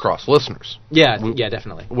lot of cross listeners. Yeah,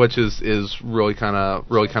 definitely. Which is really kind of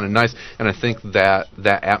nice, and I think that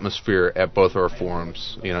atmosphere at both our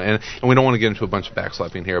forums, and we don't want to get into a bunch of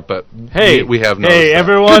backslapping here, but we have noticed that.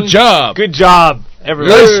 Everyone, good job.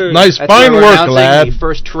 Everyone. Nice, fine work, lad. The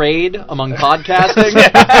first trade among podcasting.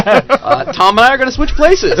 Tom and I are going to switch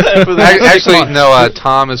places. Actually, no.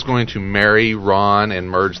 Tom is going to marry Ron and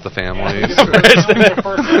merge the families.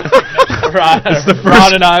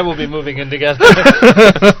 Ron and I will be moving in together.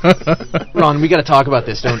 Ron, we got to talk about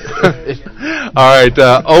this, don't? All right,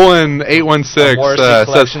 Owen816 says,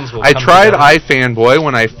 I tried iFanboy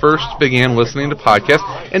when I first began listening to podcasts,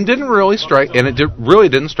 and it really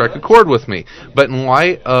didn't strike a chord with me. But in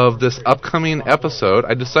light of this upcoming episode,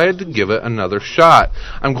 I decided to give it another shot.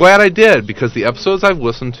 I'm glad I did, because the episodes I've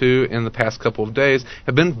listened to in the past couple of days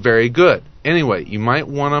have been very good. Anyway, you might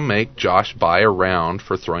want to make Josh buy a round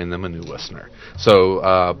for throwing them a new listener.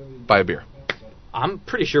 So, buy a beer. I'm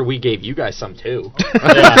pretty sure we gave you guys some too.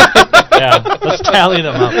 Yeah, let's tally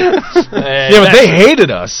them up. But they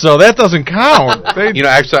hated us, so that doesn't count.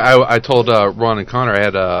 Actually, I told Ron and Connor, I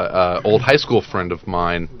had a old high school friend of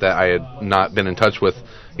mine that I had not been in touch with,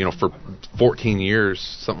 for 14 years,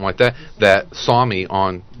 something like that saw me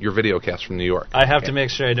on your videocast from New York. I have to make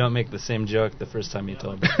sure I don't make the same joke the first time you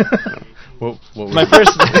told me. What was my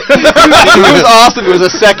first? It was awesome. There was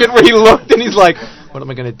a second where he looked and he's like, "What am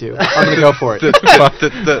I gonna do? I'm gonna go for it."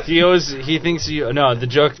 He thinks the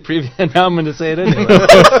joke previous. Now I'm gonna say it anyway.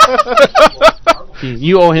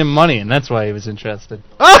 You owe him money, and that's why he was interested.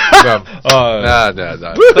 No.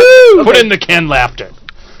 Put in the canned laughter.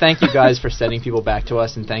 Thank you guys for sending people back to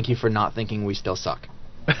us, and thank you for not thinking we still suck.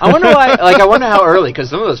 I wonder why. I wonder how early,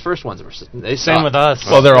 because some of those first ones were. Same with us.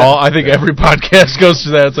 Well, they're all. I think every podcast goes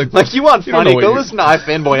through that. It's like you want funny? Go listen to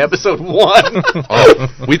iFanboy episode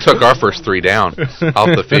 1. We took our first 3 down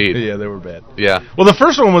off the feed. Yeah, they were bad. Yeah. Well, the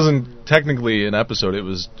first one wasn't technically an episode. It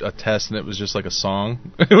was a test, and it was just like a song.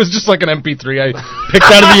 It was just like an MP3 I picked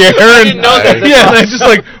out of the air. I didn't know that. And I just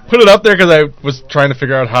put it up there because I was trying to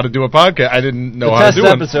figure out how to do a podcast. I didn't know how to do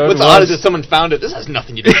it. What's odd is that someone found it. This has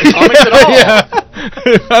nothing to do with comics at all. Yeah.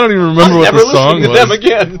 I don't even remember what the song was. Them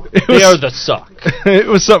again. They are the suck. It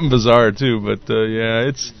was something bizarre too, but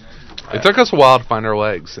it took us a while to find our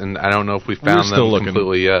legs, and I don't know if we found them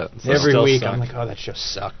completely yet. So. Every week, I'm like, that show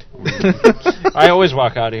sucked. I always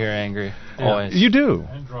walk out of here angry. Always. You do.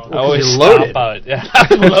 I always stop out. Yeah,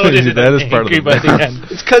 I'm loaded. That is part of by the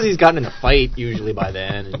end. It's because he's gotten in a fight usually by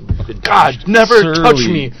then. And God, never touch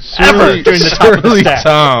me ever during the top of the stack.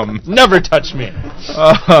 Tom. Never touch me.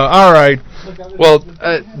 All right. Well,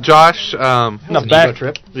 Josh. Ego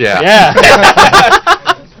trip. Yeah.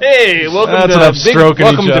 Hey, welcome to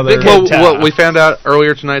Big Head Test. Well, we found out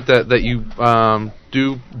earlier tonight that you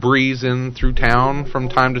do breeze in through town from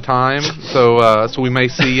time to time, so we may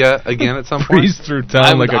see you again at some point. Breeze through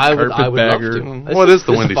town like a carpetbagger. What is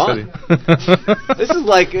the Windy City? This is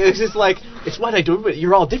like it's what I do, but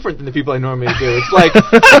you're all different than the people I normally do. It's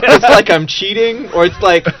like I'm cheating, or it's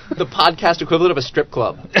like the podcast equivalent of a strip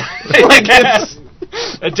club. Like it's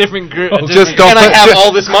a different group. Just don't. And I have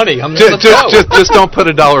all this money. Just don't put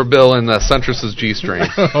a $1 bill in Centris's G-string,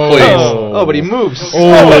 please. Oh, but he moves.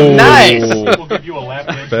 Oh, nice. We'll give you a lap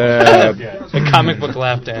dance. Bad. A comic book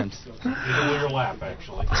lap dance. Either way or lap,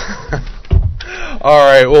 actually. All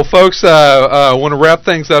right, well, folks, I want to wrap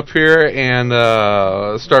things up here and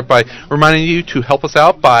start by reminding you to help us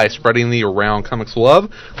out by spreading the Around Comics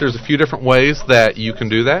love. There's a few different ways that you can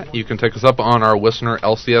do that. You can take us up on our listener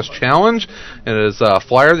LCS challenge. It is a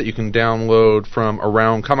flyer that you can download from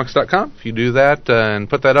AroundComics.com. If you do that and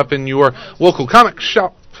put that up in your local comic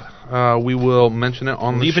shop, we will mention it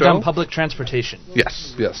on the show. Leave it on public transportation.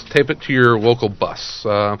 Yes. Tape it to your local bus.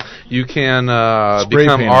 You can Spray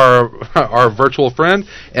become paint. our virtual friend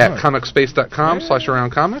at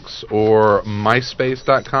comicspace.com/aroundcomics or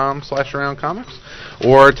myspace.com/aroundcomics.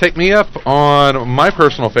 Or take me up on my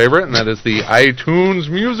personal favorite, and that is the iTunes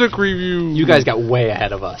Music Review. You guys got way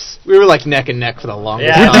ahead of us. We were like neck and neck for the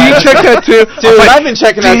longest Well, time. do you check that too? Dude, I've been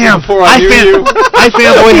checking that before I knew you.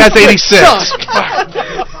 iFanboy has 86.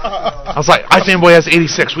 I was like, iFanboy has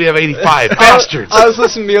 86. We have 85. Bastards. I was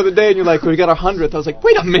listening the other day, and you're like, we got our 100th. I was like,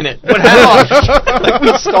 wait a minute. What happened? Like,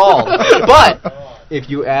 we stalled. But if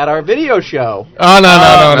you add our video show. Oh, no.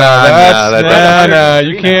 That's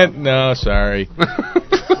You can't. No, sorry.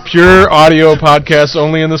 Pure audio podcasts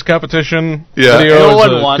only in this competition. Yeah. Video No is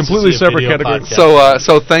one a wants to completely see a separate video category. podcast.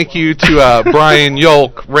 So thank you to Brian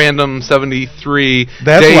Yolk, Random73,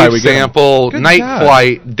 That's Dave why we get 'em. Sample, Good Night job.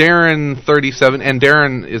 Flight, Darren37, and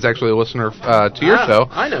Darren is actually a listener to your show.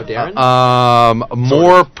 I know Darren.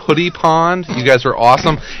 More Putty Pond. You guys are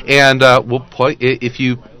awesome, and we'll play if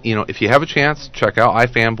you have a chance, check out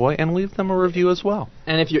iFanboy and leave them a review as well.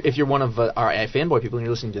 And if you're one of our fanboy people and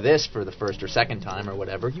you're listening to this for the first or second time or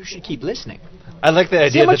whatever, you should keep listening. I like the See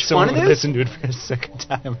idea how that much fun someone it would is? listen to it for a second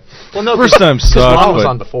time. Well, no, First time because sucked, Ron was but-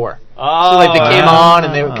 on before. Oh, So like they came on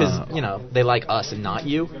and because they like us and not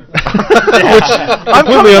you. I'm completely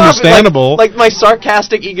coming off understandable. Like my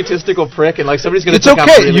sarcastic, egotistical prick, and like somebody's gonna It's think I'm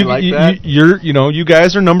okay. really like that. You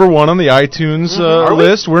guys are number 1 on the iTunes Are we?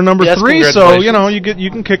 list. We're number Yes, 3, so congratulations. you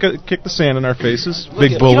can kick the sand in our faces,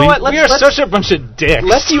 big bully. You know what? We are such a bunch of dicks.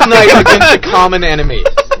 Let's unite against a common enemy.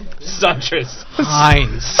 Suntress.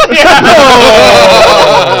 Heinz.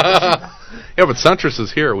 Yeah, but Centris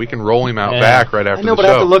is here. We can roll him out Yeah. back right after I know, the but show.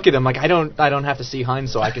 I have to look at him like I don't have to see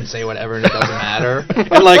Heinz, so I can say whatever and it doesn't matter.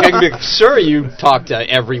 And like I can be like, sure, you talk to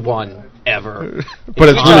everyone ever, But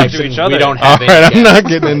it's really- Times, to and each other. we don't All have right, I'm any not guests.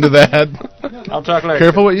 getting into that. I'll talk later.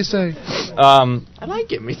 Careful what you say. I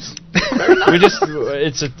like it.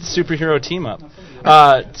 It's a superhero team up.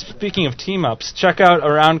 Speaking of team ups, check out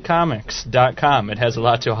AroundComics.com. It has a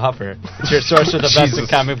lot to offer. It's your source for the best in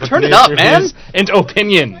comic book Turn it news, up, man. reviews, and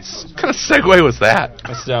opinions. What kind of segue was that?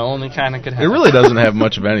 That's the only kind of could It happen. really doesn't have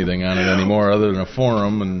much of anything on it anymore, other than a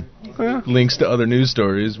forum and links to other news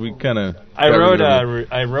stories. We kind of. I wrote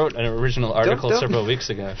an original article don't- several weeks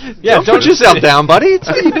ago. Don't put yourself down, buddy.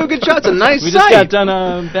 You do a good job. It's a nice We just site. got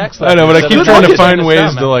done backslash. I know, but I keep Good trying to luck. find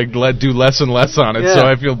ways to do less and less on it, Yeah. so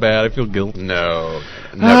I feel bad. I feel guilty. No.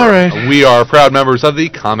 Never. All right. We are proud members of the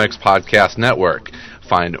Comics Podcast Network.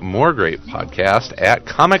 Find more great podcasts at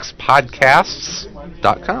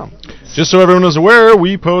comicspodcasts.com. Just so everyone is aware,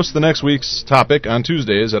 we post the next week's topic on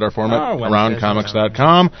Tuesdays at our forum at Wednesdays.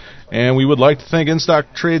 aroundcomics.com. And we would like to thank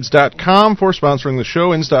InStockTrades.com for sponsoring the show.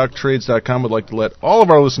 InStockTrades.com would like to let all of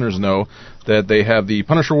our listeners know that they have the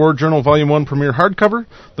Punisher War Journal Volume 1 Premiere Hardcover,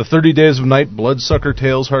 the 30 Days of Night Bloodsucker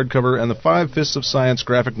Tales Hardcover, and the 5 Fists of Science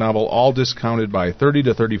graphic novel, all discounted by 30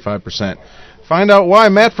 to 35%. Find out why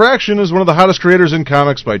Matt Fraction is one of the hottest creators in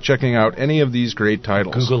comics by checking out any of these great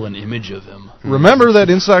titles. Google an image of him. Remember that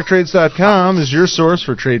InStockTrades.com is your source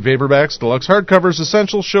for trade paperbacks, deluxe hardcovers,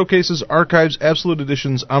 essentials, showcases, archives, absolute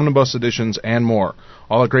editions, omnibus editions, and more.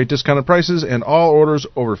 All at great discounted prices, and all orders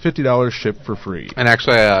over $50 shipped for free. And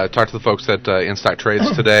actually, I talked to the folks at In Stock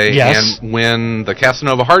Trades today, Yes. and when the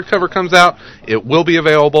Casanova hardcover comes out, it will be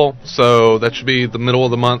available, so that should be the middle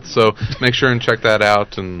of the month, so make sure and check that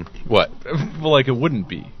out, and what? Well, like it wouldn't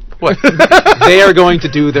be. What? They are going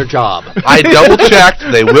to do their job. I double-checked.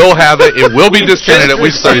 They will have it. It will be discounted at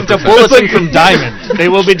least 30%. It's a bulletin from Diamond. They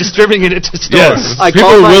will be distributing it to stores. Yes. I People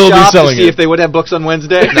called my will be shop to selling see it. if they would have books on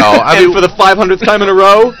Wednesday. No, I and mean- for the 500th time in a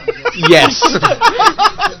row, yes.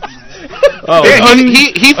 Oh,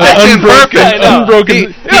 he fits in perfect.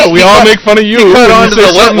 Unbroken. We all make fun of you. He cut when on you to say the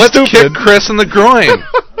something let's stupid. kick Chris in the groin.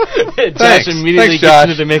 Josh immediately gets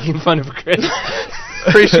into making fun of Chris.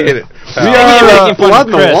 Appreciate it. We are blood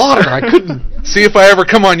in the water. I couldn't. See if I ever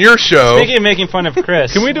come on your show. Speaking of making fun of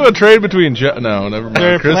Chris, Can we do a trade between No, never mind.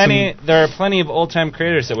 There are plenty of old-time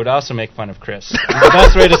creators that would also make fun of Chris. The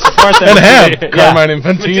best way to support them And have is to, Carmine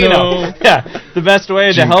Infantino. Yeah, the best way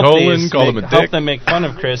to Gene help Colan, these call him a help dick. them make fun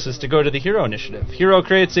of Chris is to go to the Hero Initiative. Hero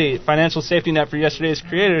creates a financial safety net for yesterday's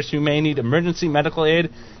creators who may need emergency medical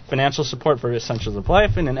aid, financial support for essentials of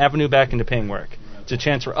life, and an avenue back into paying work. It's a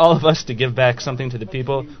chance for all of us to give back something to the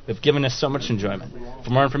people who have given us so much enjoyment.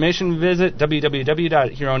 For more information, visit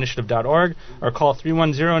www.heroinitiative.org or call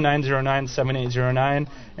 310-909-7809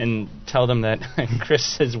 and tell them that Chris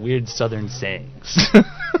says weird southern sayings.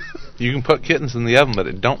 You can put kittens in the oven, but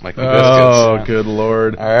it don't make them Oh, biscuits. good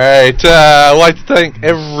Lord. All right. I'd like to thank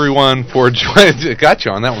everyone for joining. Got you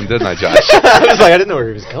on that one, didn't I, Josh? I was like, I didn't know where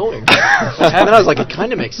he was going. And then I was like, it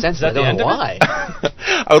kind of makes sense. I don't know why.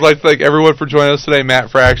 I would like to thank everyone for joining us today. Matt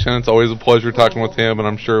Fraction, it's always a pleasure talking with him, and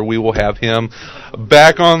I'm sure we will have him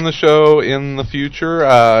back on the show in the future.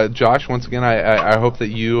 Josh, once again, I hope that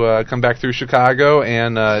you come back through Chicago,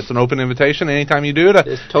 and it's an open invitation anytime you do to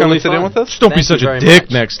come and sit in with us. Don't be such a dick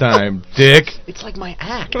next time, Dick. It's like my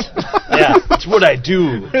act. Yeah, it's what I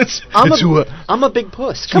do. I'm a big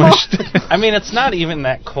puss. Come on. I mean, it's not even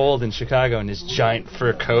that cold in Chicago in his giant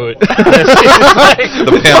fur coat.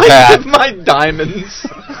 The pimp hat. My diamonds.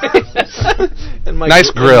 And my Nice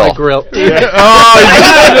grill. My grill.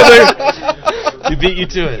 He beat you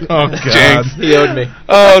to it. Oh, God. Jinx. He owed me.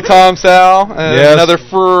 Oh, Tom Sal. Yes. Another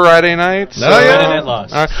Friday night. Oh, yeah. Friday Night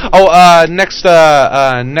Lost.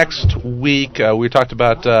 Next week, we talked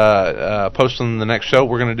about posting the next show.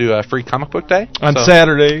 We're going to do a free comic book day. On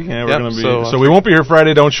Saturday. Yeah, we're Yep, going to be. so, So we won't be here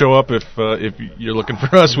Friday. Don't show up if you're looking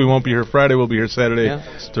for us. We won't be here Friday. We'll be here Saturday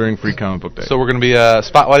during Free Comic Book Day. So we're going to be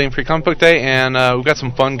spotlighting Free Comic Book Day, and we've got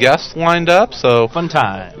some fun guests lined up. So Fun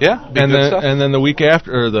time. yeah, big and good then stuff. and then the week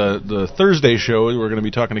after, or the Thursday show, we're going to be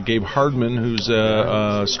talking to Gabe Hardman, who's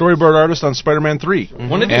a storyboard artist on Spider-Man 3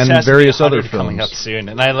 One of these and has various to be other 100 coming films. up soon,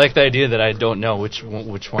 and I like the idea that I don't know which one's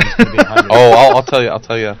going to be 100. Oh, I'll tell you a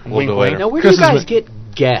little Wink, bit wink. later. Now, where Chris do you guys is get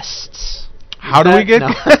guests? How do we get? No.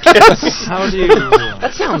 How do you?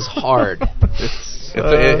 That sounds hard.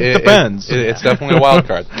 It depends. It's definitely a wild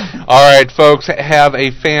card. All right, folks, have a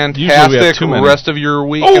Usually we have fantastic too many. rest of your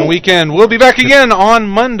week and weekend. We'll be back again on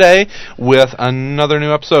Monday with another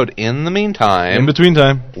new episode. In the meantime, In between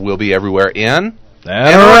time. we'll be everywhere in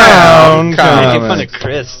And around Making fun of comics.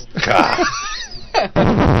 Chris. God.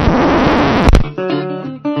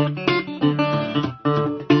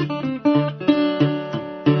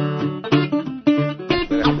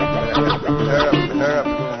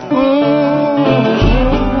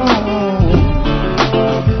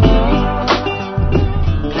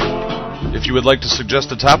 If you would like to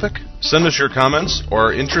suggest a topic, send us your comments, or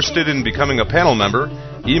are interested in becoming a panel member,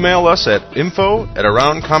 email us at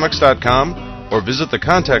info@aroundcomics.com or visit the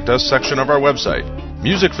Contact Us section of our website.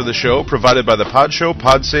 Music for the show provided by the Podshow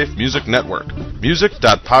Podsafe Music Network.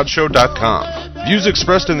 Music.podshow.com. Views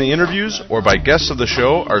expressed in the interviews or by guests of the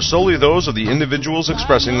show are solely those of the individuals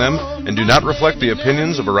expressing them and do not reflect the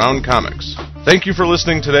opinions of Around Comics. Thank you for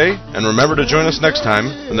listening today, and remember to join us next time,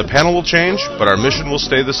 and the panel will change, but our mission will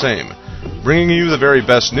stay the same. Bringing you the very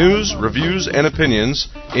best news, reviews, and opinions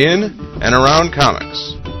in and around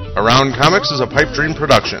comics. Around Comics is a Pipe Dream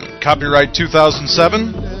production. Copyright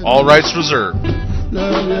 2007, all rights reserved.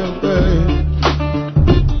 Love you, babe.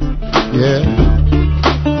 Yeah.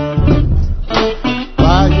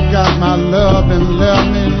 Why you got my love and left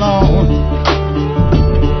me alone?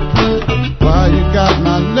 Why you got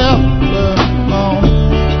my love alone?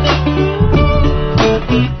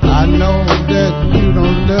 I know that you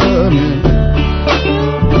don't love me.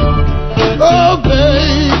 Oh,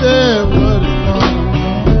 baby, what is wrong?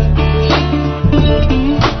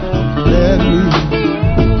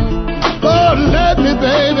 Let me,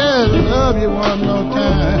 baby, love you one more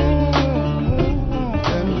time.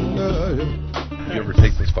 Let me love you. You ever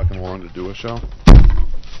take this fucking long to do a show?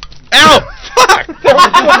 Ow! Fuck!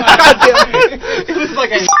 It was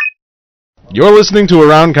like a... You're listening to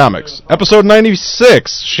Around Comics, episode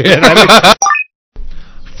 96. Shit.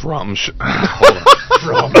 From